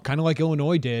 doing well, kind of like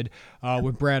Illinois did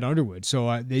with Brad Underwood.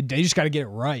 So they just got to get it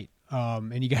right.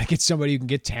 And you got to get somebody who can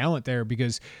get talent there,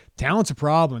 because talent's a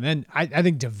problem. And I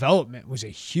think development was a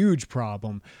huge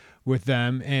problem with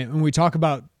them. And when we talk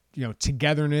about,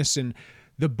 togetherness and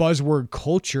the buzzword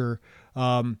culture,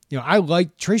 I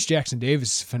like Trace Jackson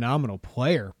Davis is a phenomenal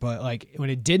player, but like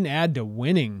when it didn't add to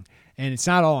winning, and it's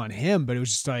not all on him, but it was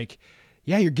just like,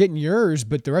 yeah, you're getting yours,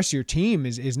 but the rest of your team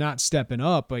is not stepping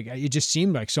up. Like, it just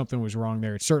seemed like something was wrong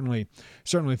there. It certainly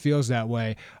feels that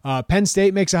way. Penn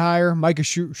State makes a hire, Micah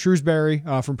Shrewsbury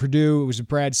from Purdue. It was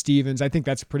Brad Stevens. I think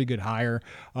that's a pretty good hire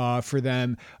for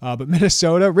them. But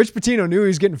Minnesota, Rich Pitino knew he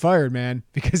was getting fired, man,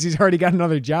 because he's already got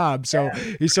another job. So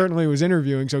he certainly was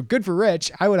interviewing. So good for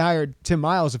Rich. I would hire Tim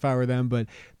Miles if I were them, but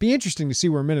be interesting to see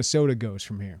where Minnesota goes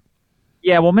from here.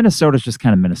 Yeah, well, Minnesota's just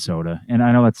kind of Minnesota. And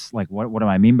I know that's like, what do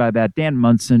I mean by that? Dan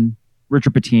Munson,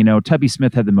 Richard Pitino, Tubby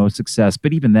Smith had the most success,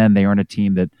 but even then they aren't a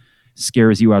team that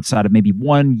scares you outside of maybe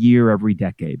 1 year every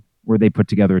decade where they put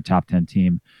together a top 10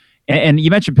 team. And you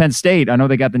mentioned Penn State. I know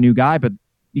they got the new guy, but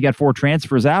you got 4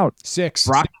 transfers out. 6.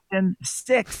 Brockton,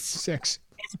 6.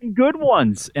 It's been good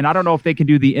ones. And I don't know if they can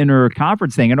do the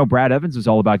inter-conference thing. I know Brad Evans was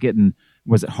all about getting,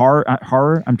 was it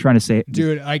Harrar? I'm trying to say it.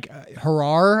 Dude,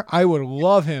 Harrar, I would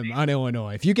love him on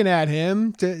Illinois. If you can add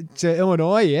him to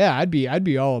Illinois, yeah, I'd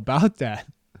be all about that.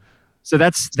 So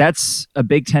that's a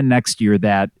Big Ten next year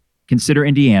that, consider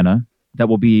Indiana, that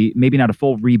will be maybe not a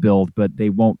full rebuild, but they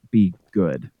won't be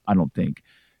good, I don't think.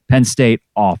 Penn State,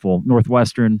 awful.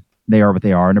 Northwestern, they are what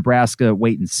they are. Nebraska,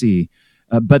 wait and see.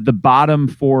 But the bottom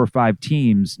 4 or 5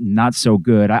 teams, not so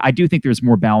good. I do think there's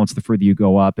more balance the further you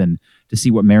go up, and to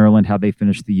see what Maryland, how they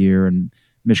finished the year, and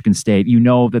Michigan State. You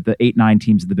know that the 8-9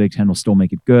 teams of the Big Ten will still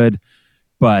make it good.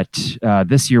 But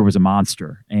this year was a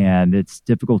monster, and it's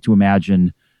difficult to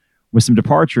imagine with some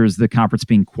departures the conference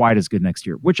being quite as good next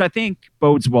year, which I think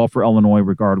bodes well for Illinois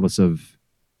regardless of,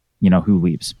 who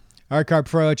leaves. All right, Carp,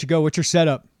 before I let you go, what's your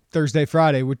setup Thursday,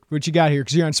 Friday? What you got here?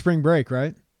 Because you're on spring break,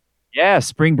 right? Yeah,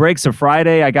 spring break. So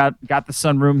Friday, I got the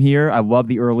sunroom here. I love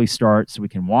the early start so we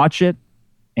can watch it.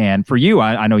 And for you,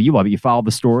 I know you love it. You follow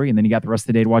the story, and then you got the rest of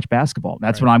the day to watch basketball.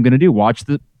 That's right. What I'm going to do. Watch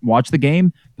the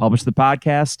game, publish the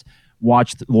podcast,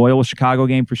 watch the Loyola Chicago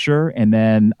game for sure. And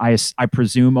then I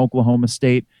presume Oklahoma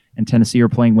State and Tennessee are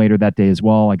playing later that day as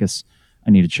well. I guess I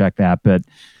need to check that. But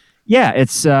yeah,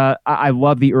 it's I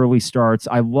love the early starts.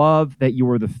 I love that you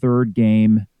are the third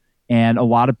game, and a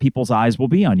lot of people's eyes will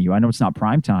be on you. I know it's not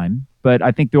prime time, but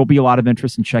I think there will be a lot of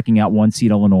interest in checking out 1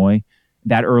 seed Illinois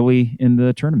that early in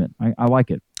the tournament. I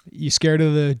like it. You scared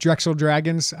of the Drexel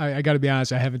Dragons? I got to be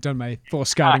honest, I haven't done my full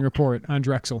scouting report on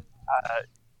Drexel.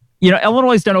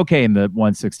 Illinois has done okay in the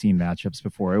 1-16 matchups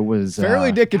before. It was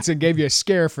Fairleigh Dickinson gave you a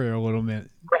scare for a little bit.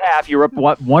 For half, you were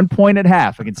up 1 point at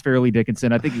half against Fairleigh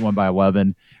Dickinson. I think you won by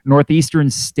 11. Northeastern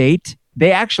State,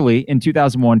 they actually, in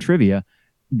 2001 trivia,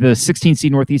 the 16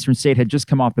 seed Northeastern State had just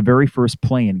come off the very first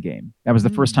play-in game. That was the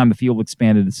first time the field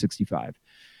expanded to 65.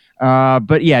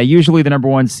 But yeah, usually the number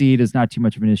 1 seed is not too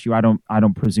much of an issue. I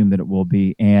don't presume that it will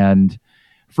be. And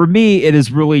for me, it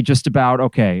is really just about,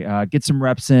 get some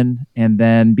reps in and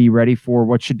then be ready for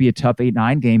what should be a tough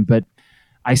 8-9 game. But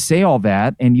I say all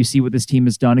that, and you see what this team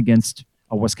has done against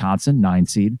a Wisconsin 9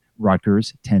 seed,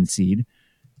 Rutgers 10 seed.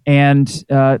 And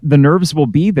the nerves will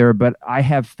be there, but I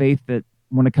have faith that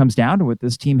when it comes down to it,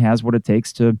 this team has what it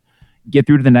takes to get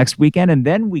through to the next weekend, and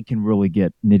then we can really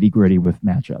get nitty-gritty with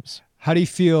matchups. How do you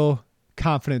feel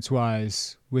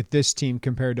confidence-wise with this team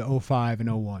compared to 05 and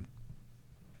 01?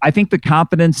 I think the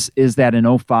confidence is that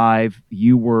in 05,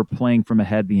 you were playing from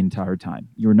ahead the entire time.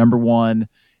 You were number 1.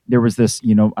 There was this,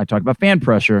 I talked about fan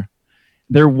pressure.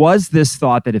 There was this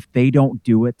thought that if they don't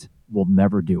do it, we'll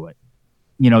never do it.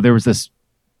 There was this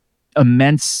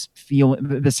immense feeling,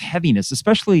 this heaviness,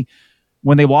 especially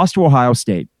when they lost to Ohio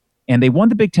State, and they won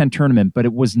the Big Ten tournament, but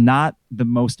it was not the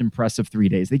most impressive 3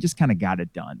 days. They just kind of got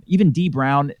it done. Even D.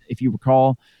 Brown, if you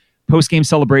recall, post-game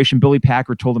celebration, Billy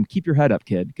Packer told him, keep your head up,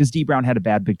 kid, because D. Brown had a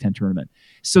bad Big Ten tournament.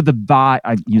 So the vibe,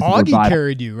 I used the word Augie vibe.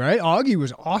 carried you, right? Augie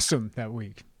was awesome that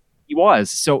week. He was.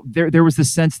 So there was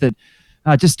this sense that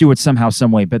just do it somehow,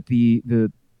 some way. But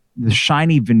the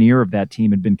shiny veneer of that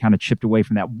team had been kind of chipped away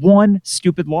from that one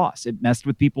stupid loss. It messed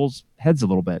with people's heads a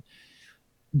little bit.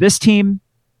 This team,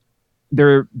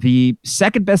 they're the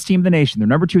second best team in the nation. They're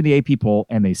number 2 in the AP poll,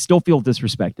 and they still feel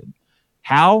disrespected.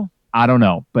 How? I don't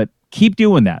know. But keep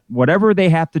doing that. Whatever they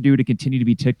have to do to continue to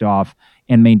be ticked off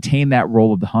and maintain that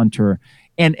role of the hunter.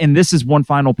 And this is one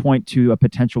final point to a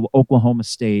potential Oklahoma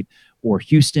State or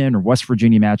Houston or West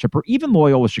Virginia matchup, or even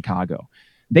Loyola Chicago.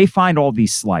 They find all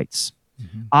these slights.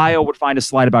 Mm-hmm. Io would find a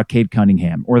slight about Cade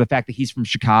Cunningham, or the fact that he's from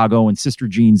Chicago and Sister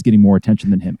Jean's getting more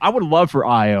attention than him. I would love for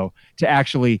Io to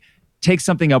actually take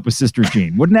something up with Sister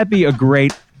Jean. Wouldn't that be a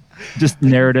great just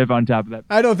narrative on top of that?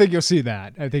 I don't think you'll see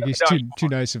that. I think he's too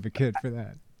nice of a kid for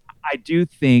that. I do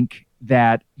think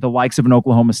that the likes of an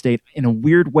Oklahoma State, in a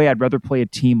weird way, I'd rather play a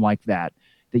team like that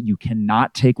you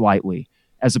cannot take lightly,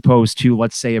 as opposed to,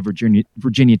 let's say, a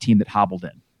Virginia team that hobbled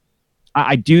in.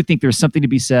 I do think there's something to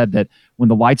be said that when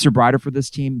the lights are brighter for this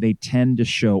team, they tend to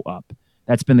show up.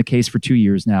 That's been the case for 2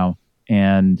 years now,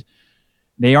 and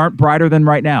they aren't brighter than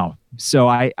right now. So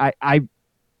I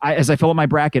as I fill up my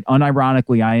bracket,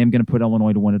 unironically, I am going to put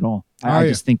Illinois to win it all. I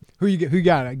just think who you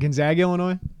got? Gonzaga,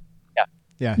 Illinois.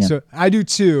 Yeah. So I do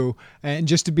too. And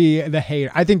just to be the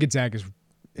hater, I think Gonzaga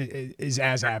is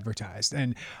as advertised,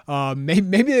 and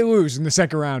maybe they lose in the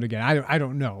second round again. I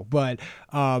don't know, but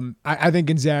I think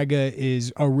Gonzaga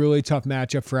is a really tough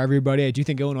matchup for everybody. I do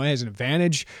think Illinois has an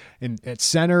advantage at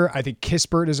center. I think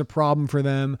Kispert is a problem for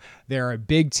them. They're a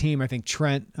big team. I think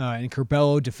Trent and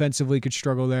Curbelo defensively could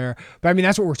struggle there, but I mean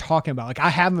that's what we're talking about. Like I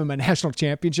have them in my national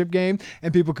championship game,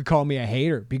 and people could call me a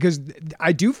hater because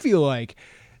I do feel like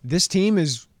this team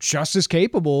is just as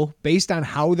capable based on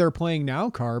how they're playing now,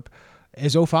 Carp,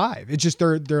 as 05. It's just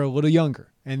they're a little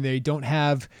younger and they don't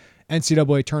have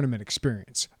NCAA tournament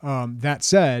experience. That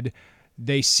said,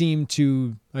 they seem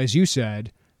to, as you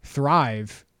said,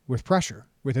 thrive with pressure,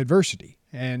 with adversity.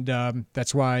 And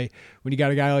that's why when you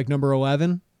got a guy like number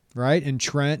 11, right, and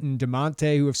Trent and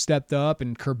DeMonte who have stepped up,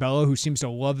 and Curbelo who seems to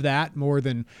love that more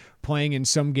than playing in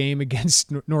some game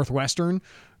against Northwestern,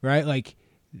 right? Like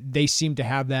they seem to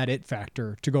have that it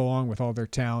factor to go along with all their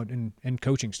talent and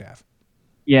coaching staff.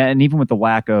 Yeah, and even with the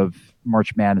lack of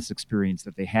March Madness experience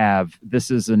that they have,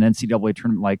 this is an NCAA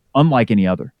tournament unlike any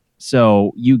other.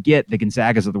 So you get the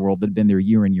Gonzagas of the world that have been there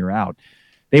year in, year out.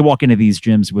 They walk into these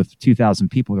gyms with 2,000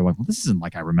 people. They're like, well, this isn't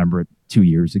like I remember it 2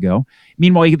 years ago.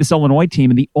 Meanwhile, you get this Illinois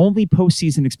team, and the only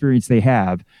postseason experience they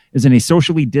have is in a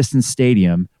socially distanced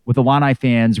stadium with Illini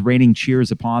fans raining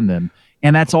cheers upon them.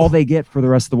 And that's all they get for the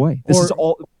rest of the way.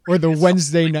 Or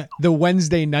the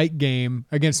Wednesday night game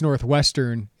against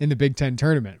Northwestern in the Big Ten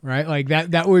tournament, right? Like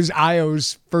that was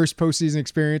Iowa's first postseason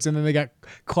experience, and then they got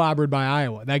clobbered by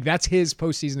Iowa. Like that's his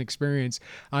postseason experience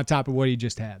on top of what he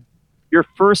just had. Your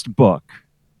first book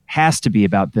has to be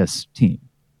about this team.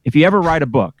 If you ever write a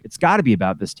book, it's got to be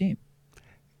about this team.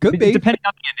 Could be.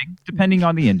 Depending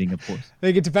on the ending, of course. I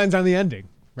think it depends on the ending.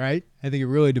 Right? I think it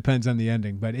really depends on the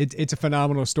ending, but it's a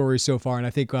phenomenal story so far, and I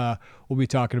think we'll be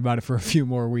talking about it for a few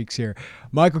more weeks here.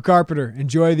 Michael Carpenter,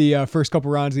 enjoy the first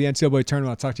couple rounds of the NCAA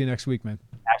tournament. I'll talk to you next week, man.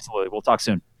 Absolutely. We'll talk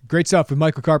soon. Great stuff with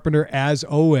Michael Carpenter, as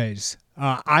always.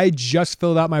 I just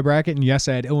filled out my bracket, and yes,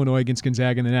 I had Illinois against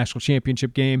Gonzaga in the national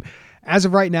championship game. As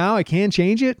of right now, I can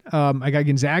change it. I got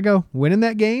Gonzaga winning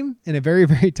that game in a very,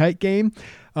 very tight game.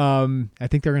 I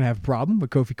think they're going to have a problem with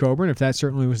Kofi Cockburn, if that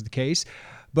certainly was the case.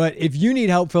 But if you need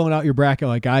help filling out your bracket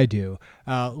like I do,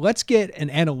 let's get an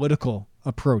analytical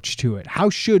approach to it. How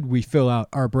should we fill out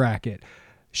our bracket?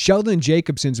 Sheldon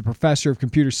Jacobson's a professor of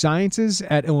computer sciences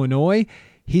at Illinois.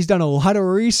 He's done a lot of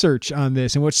research on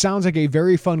this, and what sounds like a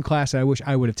very fun class I wish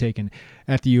I would have taken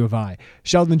at the U of I.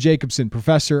 Sheldon Jacobson,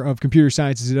 professor of computer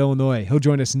sciences at Illinois. He'll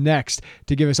join us next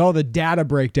to give us all the data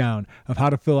breakdown of how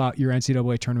to fill out your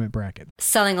NCAA tournament bracket.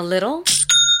 Selling a little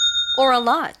or a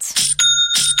lot?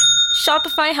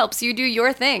 Shopify helps you do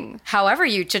your thing, however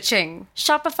you cha-ching.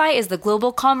 Shopify is the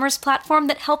global commerce platform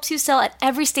that helps you sell at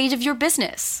every stage of your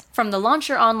business. From the launch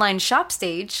your online shop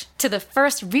stage, to the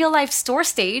first real-life store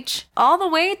stage, all the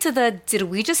way to the did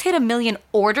we just hit 1 million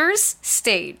orders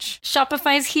stage.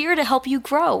 Shopify's here to help you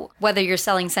grow. Whether you're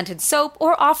selling scented soap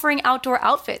or offering outdoor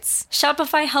outfits,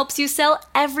 Shopify helps you sell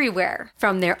everywhere.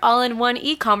 From their all-in-one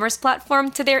e-commerce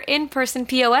platform to their in-person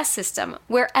POS system,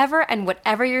 wherever and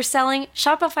whatever you're selling,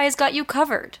 Shopify's got got you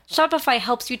covered. Shopify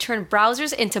helps you turn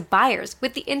browsers into buyers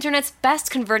with the internet's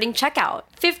best converting checkout,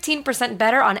 15%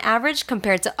 better on average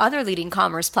compared to other leading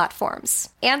commerce platforms.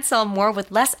 And sell more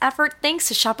with less effort thanks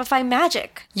to Shopify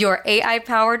Magic, your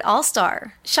AI-powered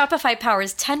all-star. Shopify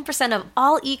powers 10% of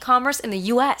all e-commerce in the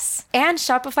US. And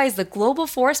Shopify is the global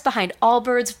force behind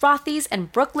Allbirds, Rothy's,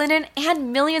 and Brooklinen,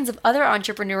 and millions of other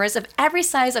entrepreneurs of every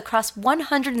size across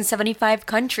 175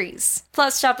 countries.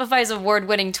 Plus, Shopify's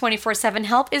award-winning 24/7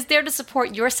 help is there to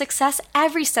support your success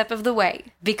every step of the way.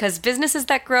 Because businesses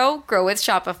that grow, grow with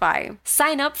Shopify.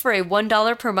 Sign up for a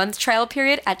 $1 per month trial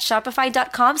period at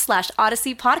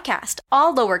shopify.com/Odyssey Podcast,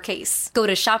 all lowercase. Go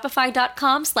to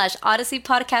shopify.com/Odyssey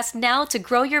Podcast now to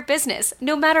grow your business,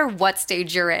 no matter what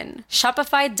stage you're in.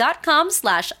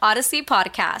 Shopify.com/Odyssey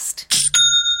Podcast.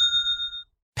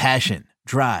 Passion,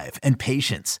 drive, and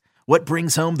patience. What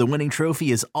brings home the winning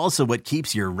trophy is also what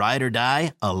keeps your ride or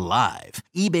die alive.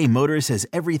 eBay Motors has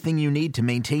everything you need to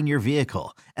maintain your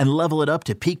vehicle and level it up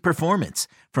to peak performance,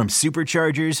 from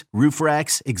superchargers, roof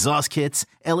racks, exhaust kits,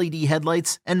 LED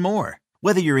headlights, and more.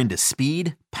 Whether you're into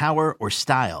speed, power, or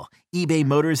style, eBay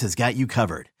Motors has got you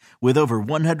covered. With over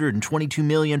 122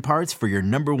 million parts for your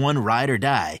number one ride or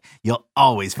die, you'll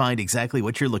always find exactly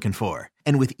what you're looking for.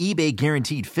 And with eBay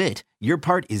Guaranteed Fit, your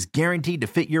part is guaranteed to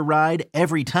fit your ride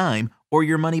every time or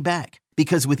your money back.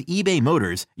 Because with eBay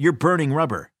Motors, you're burning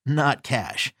rubber, not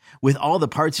cash. With all the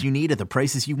parts you need at the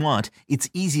prices you want, it's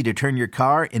easy to turn your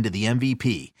car into the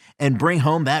MVP and bring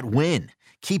home that win.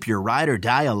 Keep your ride or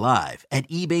die alive at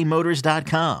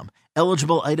ebaymotors.com.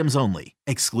 Eligible items only.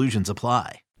 Exclusions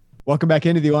apply. Welcome back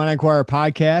into the Illini Inquirer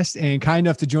podcast, and kind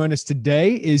enough to join us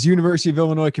today is University of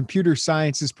Illinois computer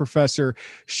sciences professor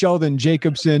Sheldon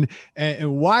Jacobson.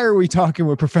 And why are we talking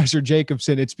with Professor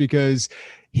Jacobson? It's because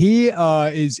he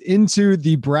is into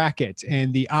the bracket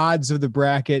and the odds of the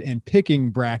bracket and picking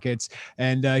brackets.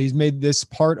 And he's made this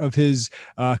part of his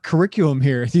curriculum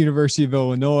here at the University of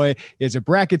Illinois. It's a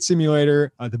bracket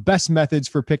simulator, the best methods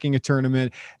for picking a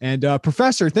tournament. And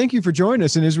Professor, thank you for joining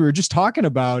us. And as we were just talking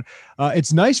about,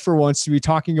 it's nice for once to be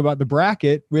talking about the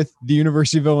bracket with the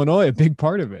University of Illinois, a big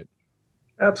part of it.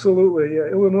 Absolutely. Yeah.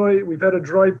 Illinois, we've had a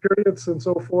dry period since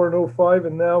 04 and 05,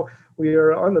 and now we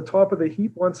are on the top of the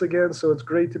heap once again. So it's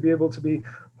great to be able to be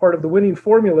part of the winning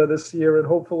formula this year and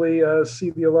hopefully see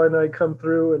the Illini come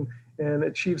through and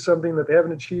achieve something that they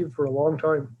haven't achieved for a long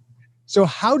time. So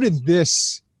how did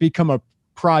this become a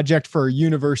project for a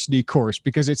university course?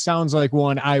 Because it sounds like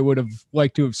one I would have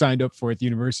liked to have signed up for at the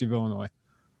University of Illinois.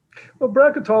 Well,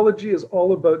 bracketology is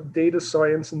all about data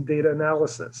science and data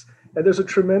analysis. And there's a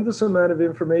tremendous amount of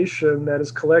information that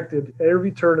is collected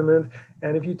every tournament.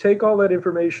 And if you take all that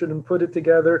information and put it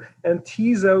together and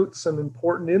tease out some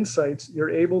important insights, you're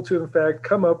able to, in fact,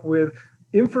 come up with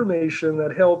information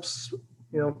that helps,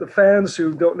 the fans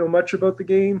who don't know much about the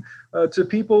game to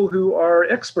people who are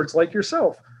experts like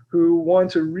yourself, who want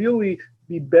to really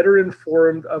be better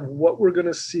informed of what we're going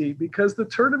to see, because the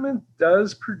tournament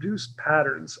does produce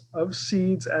patterns of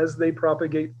seeds as they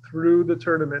propagate through the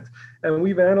tournament. And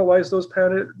we've analyzed those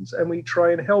patterns and we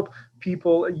try and help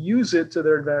people use it to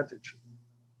their advantage.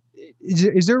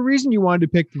 Is there a reason you wanted to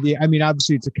pick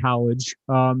obviously it's a college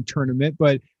tournament,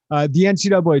 but the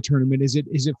NCAA tournament, is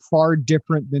it far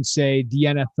different than, say, the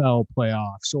NFL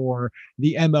playoffs or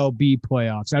the MLB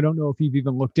playoffs? I don't know if you've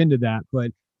even looked into that,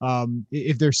 but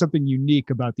if there's something unique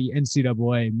about the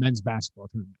NCAA men's basketball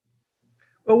tournament.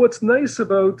 Well, what's nice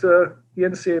about the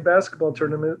NCAA basketball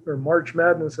tournament, or March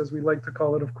Madness, as we like to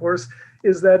call it, of course,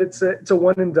 is that it's a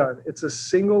one and done. It's a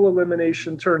single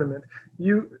elimination tournament.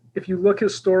 If you look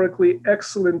historically,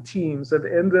 excellent teams have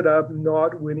ended up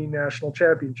not winning national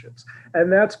championships.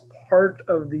 And that's part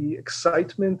of the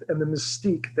excitement and the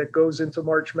mystique that goes into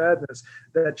March Madness,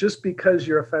 that just because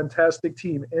you're a fantastic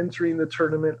team entering the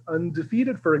tournament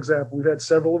undefeated, for example, we've had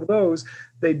several of those,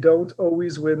 they don't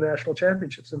always win national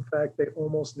championships. In fact, they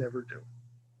almost never do.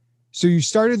 So you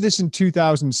started this in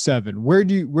 2007. Where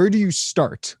do you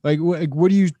start? Like what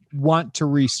do you want to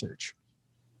research?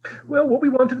 Well, what we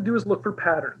wanted to do is look for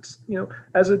patterns.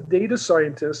 As a data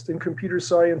scientist in computer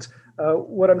science,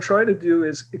 what I'm trying to do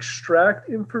is extract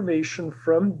information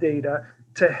from data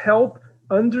to help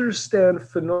understand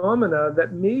phenomena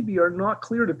that maybe are not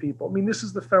clear to people. This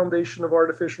is the foundation of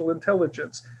artificial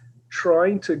intelligence,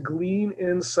 trying to glean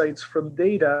insights from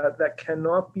data that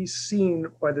cannot be seen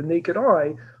by the naked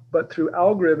eye, but through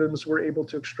algorithms, we're able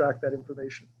to extract that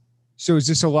information. So is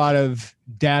this a lot of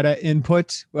data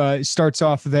input? Starts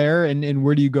off there, and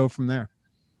where do you go from there?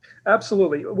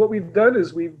 Absolutely. What we've done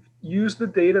is we've used the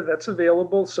data that's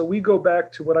available. So we go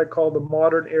back to what I call the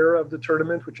modern era of the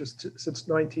tournament, which is since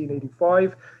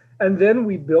 1985. And then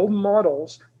we build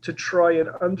models to try and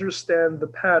understand the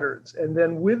patterns. And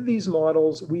then with these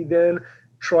models, we then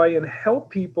try and help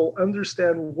people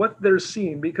understand what they're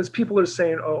seeing, because people are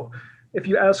saying, oh, if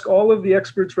you ask all of the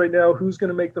experts right now who's going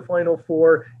to make the Final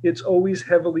Four, it's always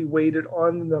heavily weighted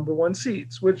on the number one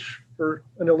seeds, which for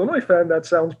an Illinois fan, that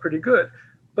sounds pretty good.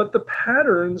 But the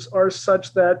patterns are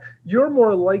such that you're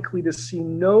more likely to see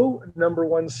no number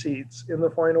one seeds in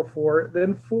the Final Four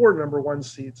than 4 number one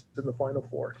seeds in the Final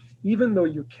Four, even though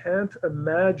you can't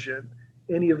imagine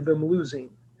any of them losing.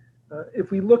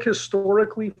 If we look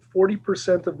historically,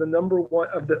 40% of the number one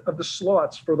of the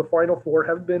slots for the Final Four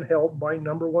have been held by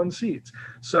number one seeds.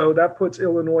 So that puts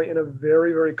Illinois in a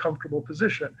very, very comfortable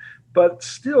position. But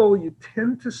still, you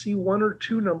tend to see 1 or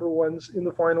 2 number ones in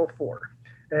the Final Four.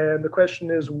 And the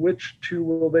question is, which 2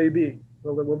 will they be?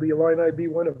 Will the Illini be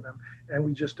one of them? And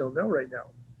we just don't know right now.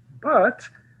 But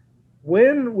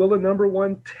when will a number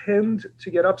one tend to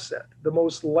get upset? The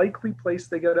most likely place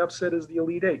they get upset is the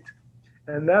Elite Eight.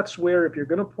 And that's where, if you're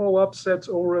going to pull upsets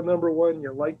over a number one,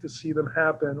 you like to see them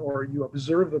happen, or you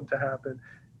observe them to happen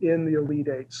in the Elite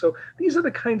Eight. So these are the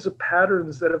kinds of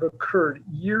patterns that have occurred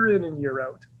year in and year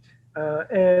out.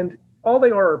 And all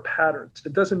they are patterns.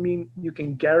 It doesn't mean you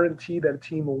can guarantee that a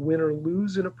team will win or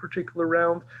lose in a particular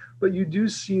round, but you do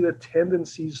see the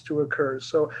tendencies to occur.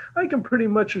 So I can pretty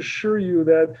much assure you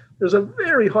that there's a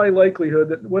very high likelihood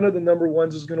that one of the number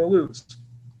ones is going to lose.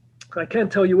 I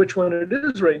can't tell you which one it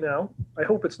is right now. I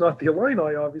hope it's not the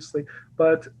Illini, obviously,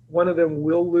 but one of them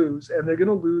will lose, and they're going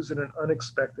to lose in an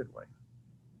unexpected way.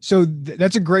 So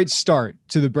that's a great start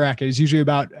to the bracket. It's usually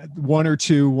about 1 or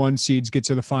 2 1 seeds get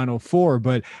to the Final Four,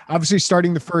 but obviously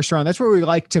starting the first round, that's where we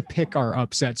like to pick our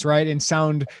upsets, right? And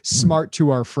sound smart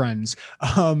to our friends.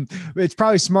 It's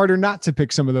probably smarter not to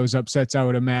pick some of those upsets, I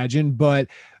would imagine, but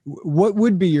what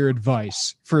would be your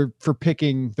advice for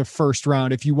picking the first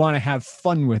round if you want to have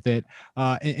fun with it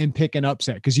and pick an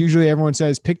upset? Because usually everyone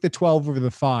says pick the 12 over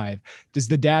the 5. Does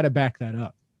the data back that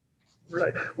up?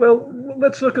 Right. Well,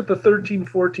 let's look at the 13,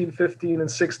 14, 15,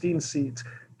 and 16 seeds.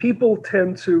 People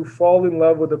tend to fall in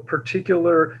love with a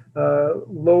particular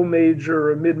low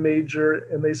major or mid major,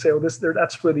 and they say, oh,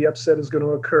 that's where the upset is going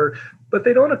to occur. But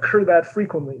they don't occur that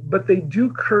frequently, but they do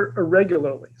occur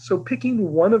irregularly. So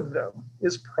picking one of them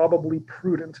is probably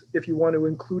prudent if you want to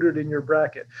include it in your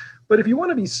bracket. But if you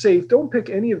want to be safe, don't pick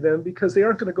any of them, because they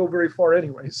aren't going to go very far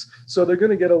anyways. So they're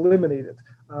going to get eliminated.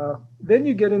 Then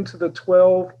you get into the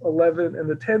 12, 11, and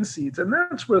the 10 seeds, and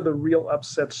that's where the real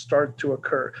upsets start to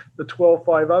occur. The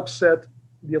 12-5 upset,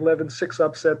 the 11-6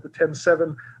 upset, the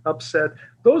 10-7 upset.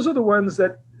 Those are the ones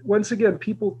that, once again,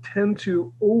 people tend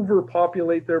to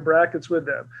overpopulate their brackets with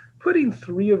them. Putting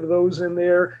 3 of those in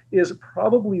there is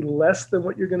probably less than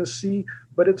what you're going to see,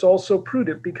 but it's also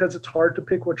prudent because it's hard to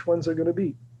pick which ones are going to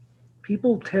be.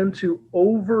 People tend to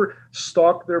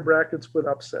overstock their brackets with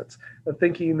upsets,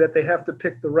 thinking that they have to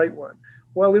pick the right one.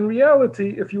 While in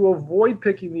reality, if you avoid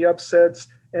picking the upsets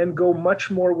and go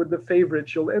much more with the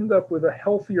favorites, you'll end up with a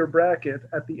healthier bracket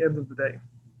at the end of the day.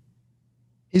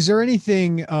 Is there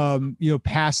anything,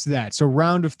 past that? So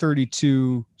round of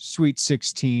 32, Sweet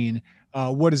 16,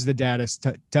 what does the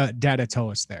data tell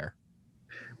us there?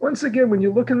 Once again, when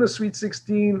you look in the Sweet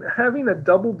 16, having a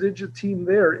double-digit team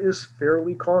there is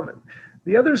fairly common.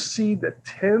 The other seed that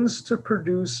tends to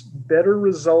produce better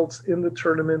results in the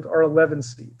tournament are 11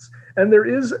 seeds. And there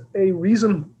is a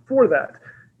reason for that.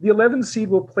 The 11 seed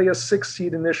will play a 6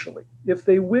 seed initially. If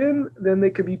they win, then they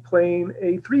could be playing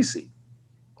a 3 seed.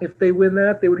 If they win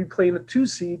that, they would be playing a 2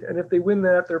 seed. And if they win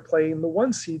that, they're playing the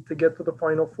 1 seed to get to the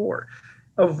Final Four.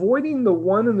 Avoiding the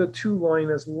 1 and the 2 line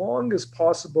as long as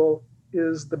possible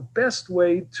is the best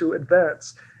way to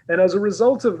advance. And as a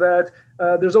result of that,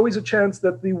 there's always a chance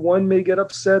that the 1 may get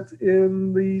upset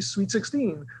in the Sweet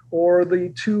 16, or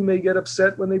the 2 may get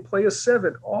upset when they play a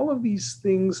 7. All of these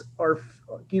things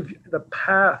give the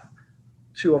path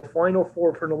to a Final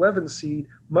Four for an 11 seed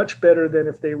much better than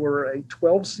if they were a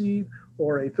 12 seed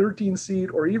or a 13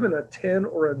 seed or even a 10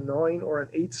 or a 9 or an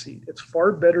 8 seed. It's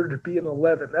far better to be an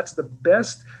 11. That's the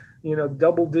best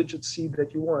double-digit seed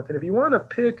that you want. And if you want to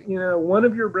pick, one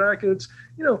of your brackets,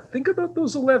 think about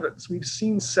those 11s. We've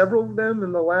seen several of them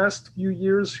in the last few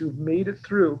years who've made it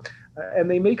through, and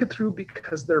they make it through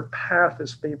because their path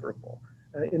is favorable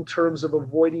in terms of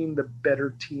avoiding the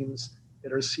better teams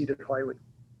that are seeded highly.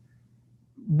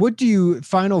 What do you,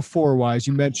 Final Four wise,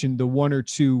 you mentioned the 1 or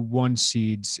 2 1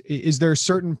 seeds. Is there a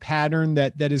certain pattern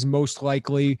that is most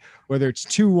likely, whether it's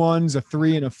 2 1s, a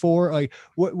 3 and a 4? Like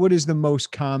what is the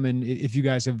most common, if you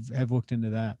guys have looked into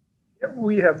that?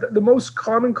 We have the most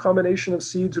common combination of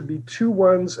seeds would be 2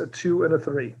 1s, a 2 and a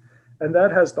 3. And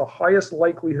that has the highest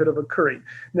likelihood of occurring.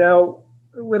 Now,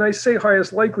 when I say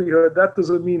highest likelihood, that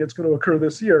doesn't mean it's going to occur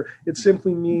this year. It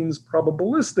simply means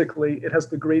probabilistically it has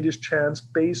the greatest chance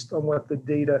based on what the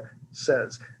data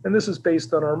says. And this is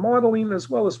based on our modeling as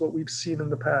well as what we've seen in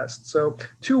the past. So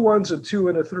 2 1s, a 2,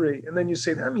 and a 3. And then you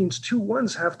say that means 2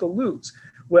 1s have to lose.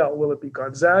 Well, will it be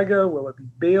Gonzaga? Will it be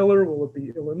Baylor? Will it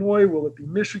be Illinois? Will it be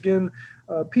Michigan?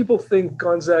 People think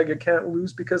Gonzaga can't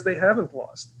lose because they haven't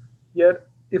lost. Yet,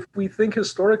 if we think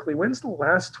historically, when's the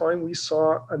last time we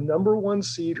saw a number 1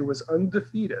 seed who was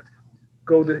undefeated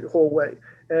go the whole way?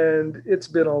 And it's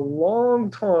been a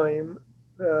long time.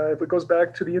 If it goes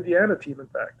back to the Indiana team, in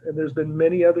fact, and there's been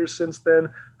many others since then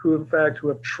who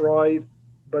have tried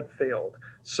but failed.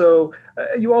 So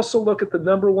you also look at the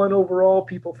number 1 overall.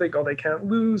 People think, oh, they can't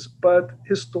lose, but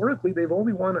historically they've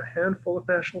only won a handful of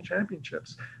national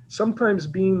championships. Sometimes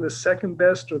being the second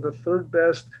best or the third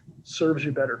best serves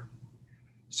you better.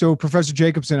 So Professor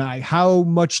Jacobson, how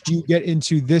much do you get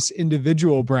into this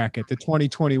individual bracket, the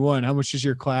 2021? How much does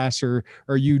your class or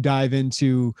you dive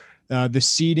into the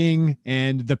seeding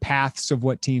and the paths of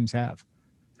what teams have?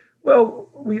 Well,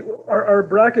 our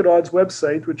bracket odds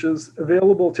website, which is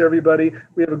available to everybody,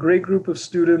 we have a great group of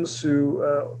students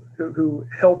who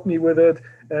help me with it,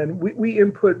 and we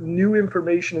input new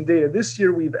information and data. This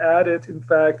year we've added, in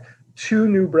fact, 2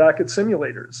 new bracket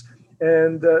simulators,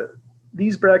 and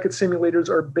these bracket simulators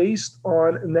are based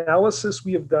on analysis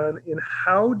we have done in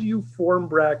how do you form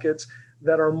brackets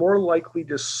that are more likely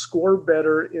to score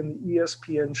better in the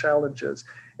ESPN challenges.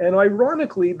 And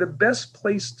ironically, the best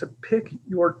place to pick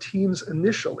your teams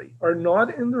initially are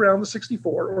not in the round of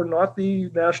 64 or not the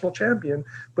national champion,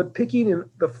 but picking in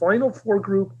the Final Four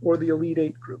group or the Elite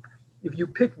Eight group. If you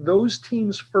pick those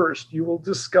teams first, you will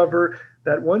discover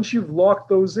that once you've locked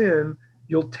those in,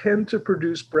 you'll tend to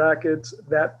produce brackets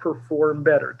that perform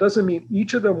better. Doesn't mean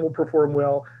each of them will perform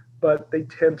well, but they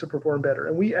tend to perform better.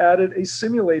 And we added a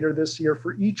simulator this year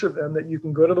for each of them that you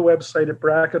can go to the website at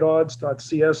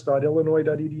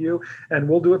bracketodds.cs.illinois.edu, and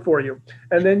we'll do it for you.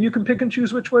 And then you can pick and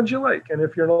choose which ones you like. And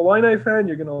if you're an Illini fan,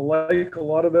 you're going to like a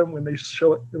lot of them when they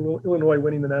show Illinois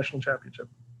winning the national championship.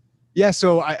 Yeah,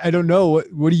 so I don't know.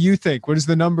 What do you think? What does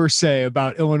the number say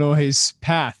about Illinois'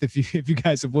 path if you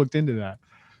guys have looked into that?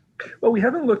 Well, we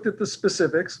haven't looked at the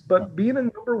specifics, but being a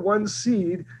number 1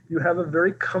 seed, you have a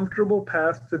very comfortable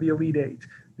path to the Elite Eight.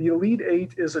 The Elite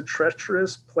Eight is a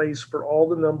treacherous place for all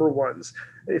the number 1s.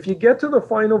 If you get to the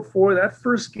Final Four, that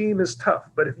first game is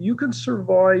tough, but if you can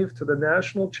survive to the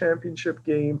national championship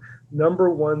game,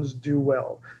 number 1s do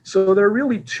well. So there are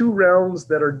really 2 rounds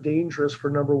that are dangerous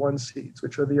for number 1 seeds,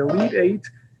 which are the Elite Eight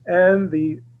and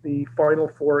the Final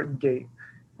Four game.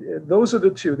 Those are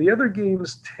the 2. The other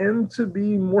games tend to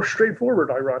be more straightforward,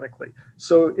 ironically.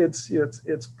 So it's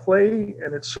play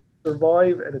and it's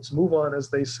survive and it's move on,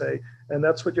 as they say. And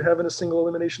that's what you have in a single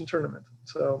elimination tournament.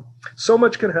 So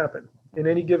much can happen in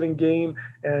any given game,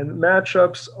 and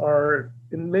matchups are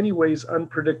in many ways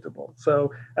unpredictable.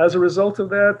 So as a result of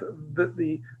that,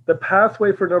 the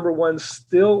pathway for number 1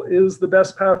 still is the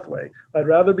best pathway. I'd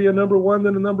rather be a number 1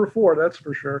 than a number 4, that's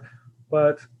for sure.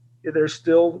 But there's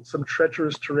still some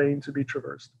treacherous terrain to be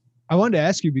traversed. I wanted to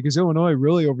ask you, because Illinois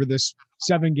really over this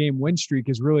 7-game win streak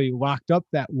has really locked up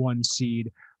that 1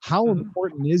 seed. How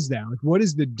important is that? Like, what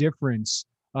is the difference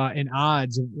in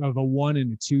odds of a 1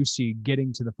 and a 2 seed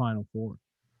getting to the Final Four?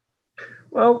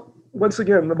 Well, once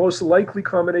again, the most likely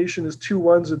combination is 2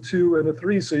 1s, a 2, and a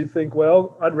 3. So you think,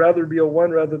 well, I'd rather be a 1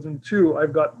 rather than 2.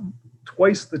 I've got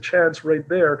twice the chance right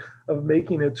there of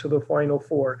making it to the Final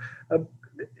Four.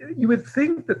 You would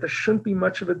think that there shouldn't be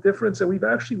much of a difference, and we've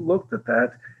actually looked at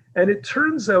that, and it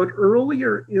turns out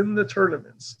earlier in the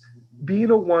tournaments,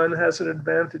 being a 1 has an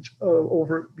advantage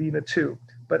over being a 2.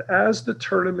 But as the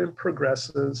tournament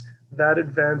progresses, that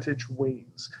advantage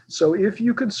wanes. So if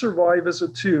you can survive as a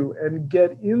 2 and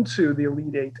get into the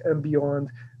Elite Eight and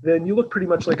beyond, then you look pretty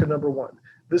much like a number 1.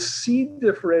 The seed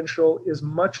differential is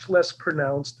much less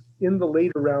pronounced in the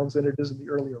later rounds than it is in the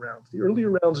earlier rounds. The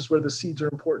earlier rounds is where the seeds are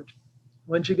important.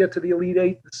 Once you get to the Elite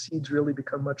Eight, the seeds really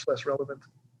become much less relevant.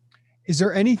 Is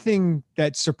there anything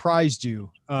that surprised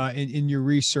you in your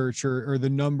research or the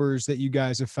numbers that you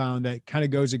guys have found that kind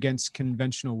of goes against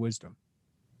conventional wisdom?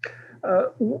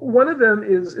 One of them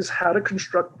is how to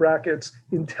construct brackets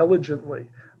intelligently.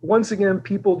 Once again,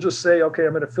 people just say, okay,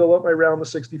 I'm going to fill up my round of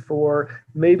 64.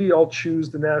 Maybe I'll choose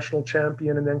the national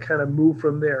champion and then kind of move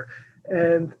from there.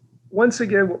 And once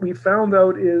again, what we found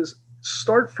out is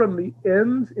start from the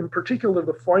end, in particular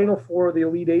the Final Four of the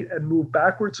Elite Eight, and move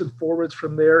backwards and forwards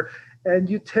from there. And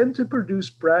you tend to produce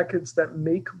brackets that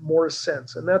make more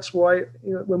sense. And that's why,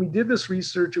 when we did this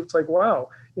research, it's like, wow,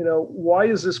 why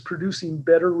is this producing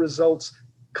better results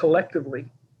collectively?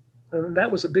 And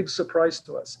that was a big surprise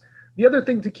to us. The other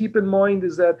thing to keep in mind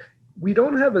is that we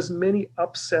don't have as many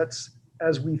upsets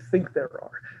as we think there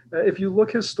are. If you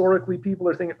look historically, people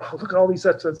are thinking, oh, look at all these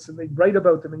upsets, and they write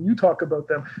about them and you talk about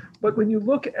them. But when you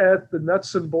look at the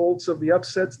nuts and bolts of the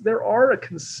upsets, there are a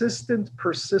consistent,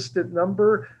 persistent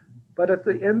number. But at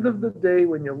the end of the day,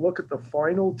 when you look at the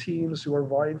final teams who are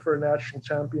vying for a national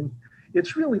champion,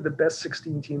 it's really the best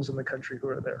 16 teams in the country who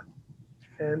are there.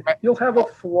 And you'll have a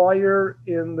flyer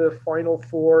in the Final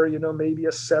Four, maybe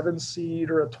a 7 seed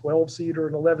or a 12 seed or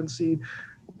an 11 seed.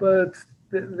 But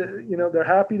they're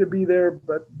happy to be there,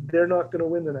 but they're not going to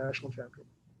win the national championship.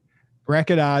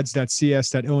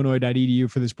 bracketodds.cs.illinois.edu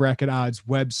for this bracket odds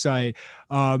website.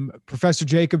 Professor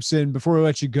Jacobson, before we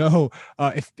let you go,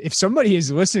 if somebody is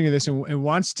listening to this and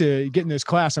wants to get in this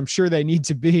class, I'm sure they need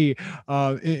to be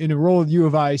an enrolled U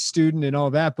of I student and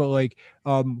all that, but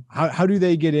how do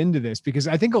they get into this? Because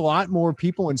I think a lot more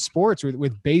people in sports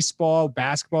with baseball,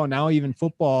 basketball, now even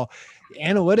football,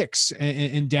 analytics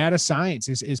and data science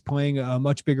is playing a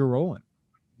much bigger role in.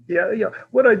 Yeah.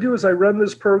 What I do is I run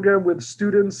this program with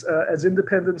students as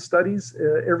independent studies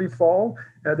every fall.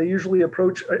 They usually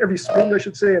approach every spring, I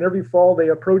should say, and every fall they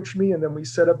approach me, and then we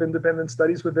set up independent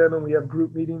studies with them, and we have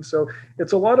group meetings. So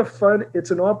it's a lot of fun.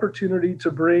 It's an opportunity to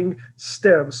bring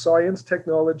STEM, science,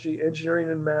 technology, engineering,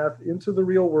 and math into the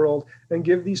real world and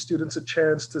give these students a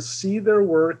chance to see their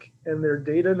work and their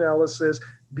data analysis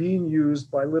being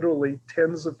used by literally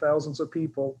tens of thousands of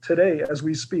people today as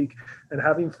we speak, and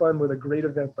having fun with a great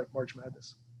event like March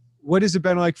Madness. What has it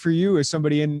been like for you as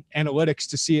somebody in analytics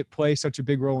to see it play such a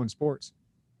big role in sports?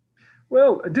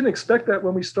 Well, I didn't expect that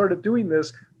when we started doing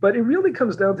this, but it really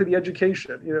comes down to the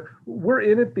education. We're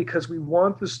in it because we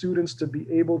want the students to be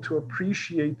able to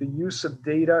appreciate the use of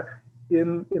data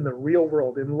in the real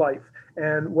world, in life.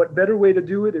 And what better way to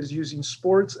do it is using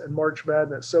sports and March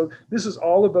Madness. So this is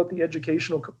all about the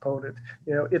educational component.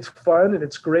 It's fun and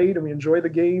it's great and we enjoy the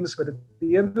games, but at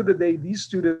the end of the day, these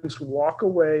students walk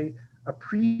away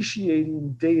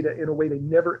appreciating data in a way they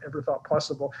never, ever thought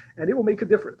possible. And it will make a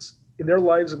difference in their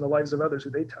lives and the lives of others who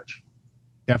they touch.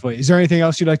 Definitely. Is there anything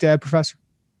else you'd like to add, Professor?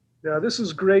 Yeah, this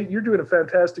is great. You're doing a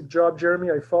fantastic job, Jeremy.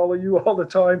 I follow you all the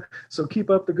time. So keep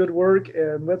up the good work,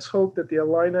 and let's hope that the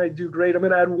Illini do great. I'm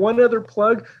going to add one other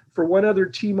plug for one other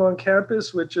team on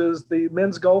campus, which is the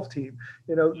men's golf team.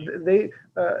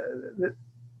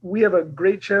 We have a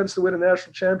great chance to win a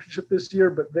national championship this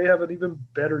year, but they have an even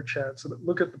better chance.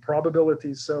 Look at the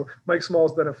probabilities. So Mike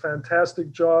Small's done a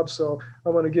fantastic job. So I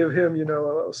want to give him,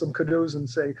 some kudos and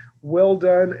say, well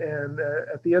done. And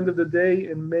at the end of the day,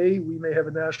 in May, we may have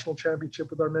a national championship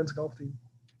with our men's golf team.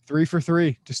 3 for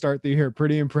 3 to start the year.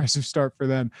 Pretty impressive start for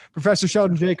them. Professor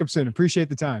Sheldon Jacobson, appreciate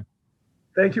the time.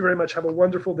 Thank you very much. Have a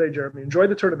wonderful day, Jeremy. Enjoy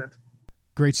the tournament.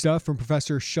 Great stuff from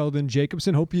Professor Sheldon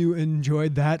Jacobson. Hope you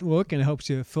enjoyed that look and it helps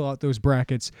you fill out those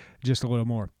brackets just a little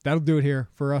more. That'll do it here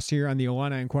for us here on the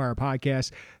Illini Inquirer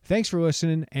podcast. Thanks for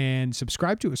listening and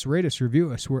subscribe to us, rate us,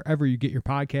 review us wherever you get your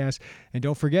podcasts. And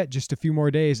don't forget, just a few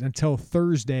more days until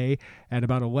Thursday at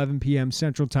about 11 p.m.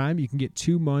 Central Time. You can get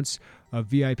 2 months of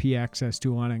VIP access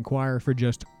to Illini Inquirer for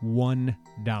just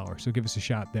 $1. So give us a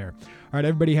shot there. All right,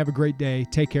 everybody have a great day.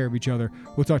 Take care of each other.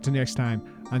 We'll talk to you next time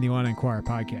on the Illini Inquirer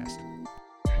podcast.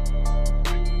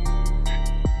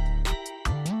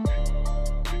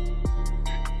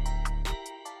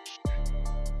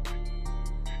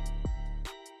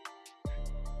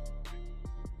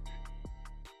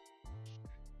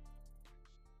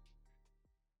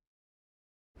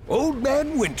 Old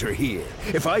Man Winter here.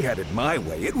 If I had it my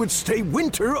way, it would stay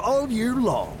winter all year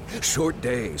long. Short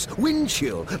days, wind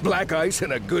chill, black ice,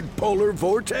 and a good polar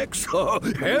vortex. Oh,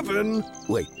 heaven!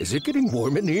 Wait, is it getting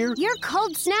warm in here? Your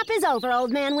cold snap is over,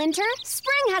 Old Man Winter.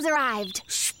 Spring has arrived.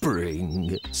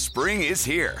 Spring. Spring is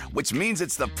here, which means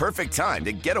it's the perfect time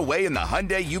to get away in the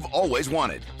Hyundai you've always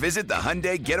wanted. Visit the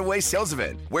Hyundai Getaway Sales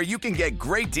Event, where you can get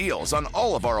great deals on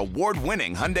all of our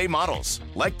award-winning Hyundai models,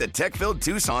 like the tech-filled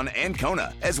Tucson and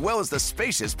Kona, as well as the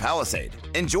spacious Palisade.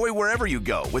 Enjoy wherever you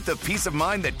go with the peace of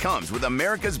mind that comes with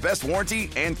America's best warranty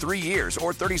and 3 years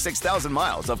or 36,000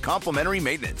 miles of complimentary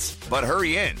maintenance. But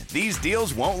hurry in, these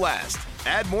deals won't last.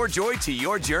 Add more joy to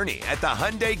your journey at the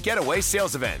Hyundai Getaway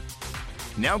Sales Event.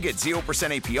 Now get 0%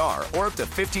 APR or up to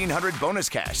 $1,500 bonus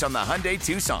cash on the Hyundai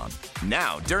Tucson.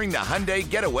 Now during the Hyundai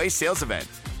Getaway Sales Event.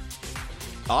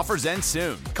 Offers end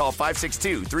soon. Call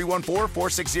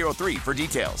 562-314-4603 for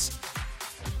details.